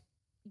like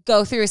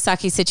go through a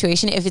sucky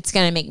situation if it's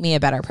going to make me a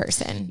better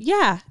person.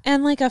 Yeah.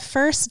 And like a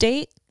first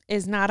date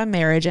is not a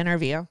marriage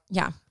interview.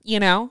 Yeah. You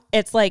know,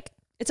 it's like,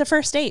 it's a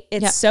first date.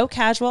 It's so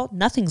casual.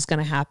 Nothing's going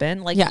to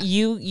happen. Like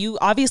you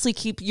obviously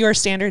keep your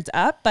standards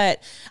up,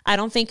 but I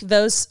don't think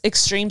those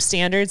extreme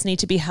standards need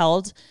to be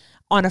held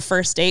on a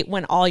first date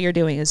when all you're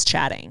doing is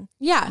chatting.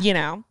 Yeah. You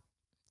know?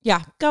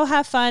 Yeah. Go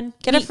have fun.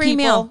 Get a free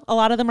meal. A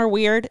lot of them are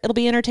weird. It'll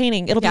be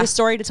entertaining. It'll be a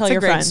story to tell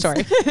your friends.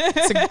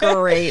 It's a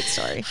great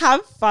story.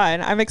 Have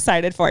fun. I'm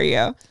excited for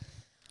you.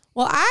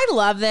 Well, I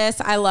love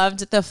this. I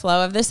loved the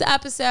flow of this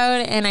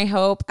episode. And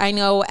I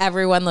know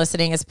everyone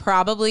listening is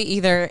probably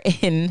either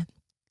in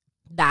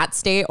that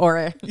state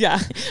or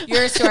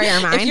your story or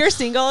mine. If you're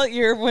single,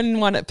 you wouldn't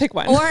want to pick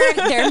one. Or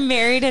they're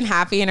married and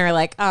happy and are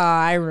like, oh,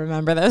 I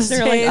remember those days.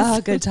 Like, oh,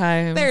 good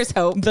time. There's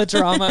hope. The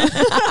drama.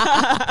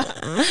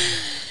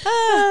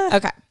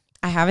 Okay.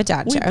 I have a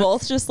dad joke. We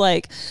both just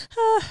like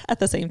at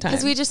the same time.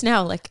 Because we just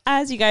know, like,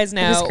 as you guys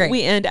know,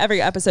 we end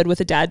every episode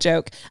with a dad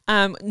joke.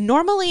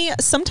 Normally,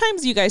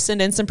 sometimes you guys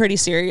send in some pretty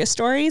serious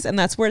stories, and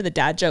that's where the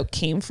dad joke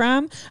came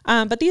from.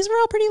 But these were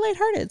all pretty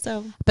lighthearted.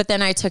 So, but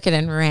then I took it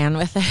and ran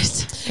with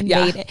it. And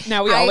made it.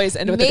 Now we always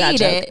end with a dad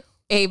joke. Made it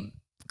a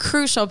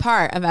crucial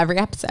part of every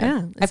episode.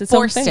 Yeah, I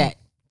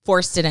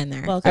forced it in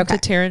there. Welcome to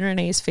Tara and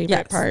Renee's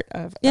favorite part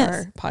of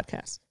our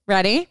podcast.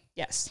 Ready?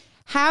 Yes.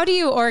 How do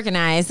you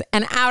organize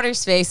an outer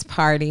space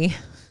party?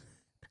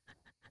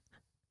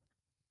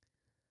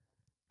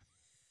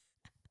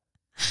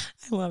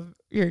 I love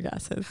your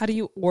guesses. How do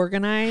you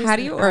organize?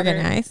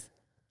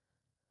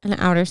 An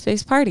outer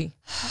space party?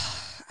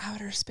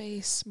 Outer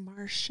space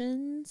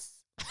Martians.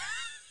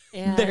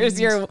 And there's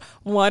your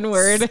one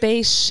word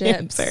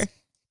spaceships. Answer.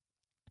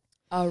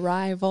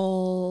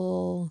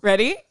 Arrival.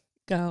 Ready?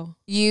 Go.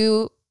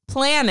 You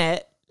plan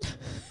it.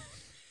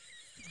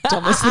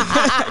 Dumbest thing.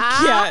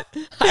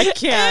 I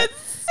can't.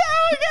 It's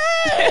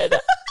so good.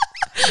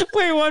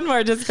 Wait, one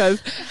more just because.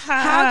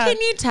 How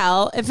can you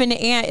tell if an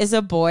ant is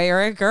a boy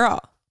or a girl?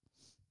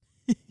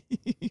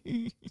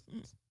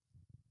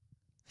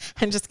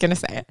 I'm just going to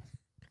say it.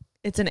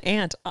 It's an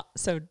ant.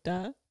 So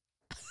duh.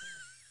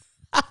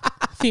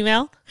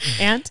 Female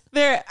ant.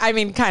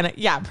 Kind of.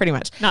 Yeah, pretty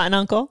much. Not an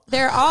uncle.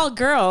 They're all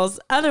girls.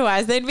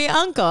 Otherwise, they'd be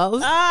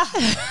uncles.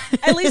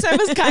 At least I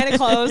was kind of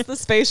close. The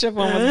spaceship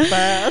one was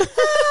bad.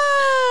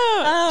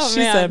 Oh,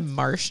 she's a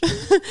Martian.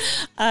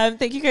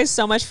 Thank you guys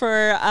so much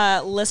for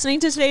listening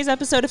to today's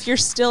episode. If you're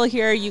still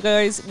here, you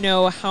guys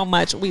know how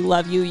much we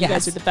love you. You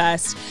guys are the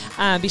best.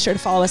 Be sure to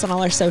follow us on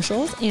all our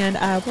socials, and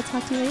we'll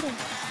talk to you later.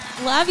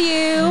 Love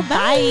you.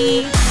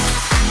 Bye.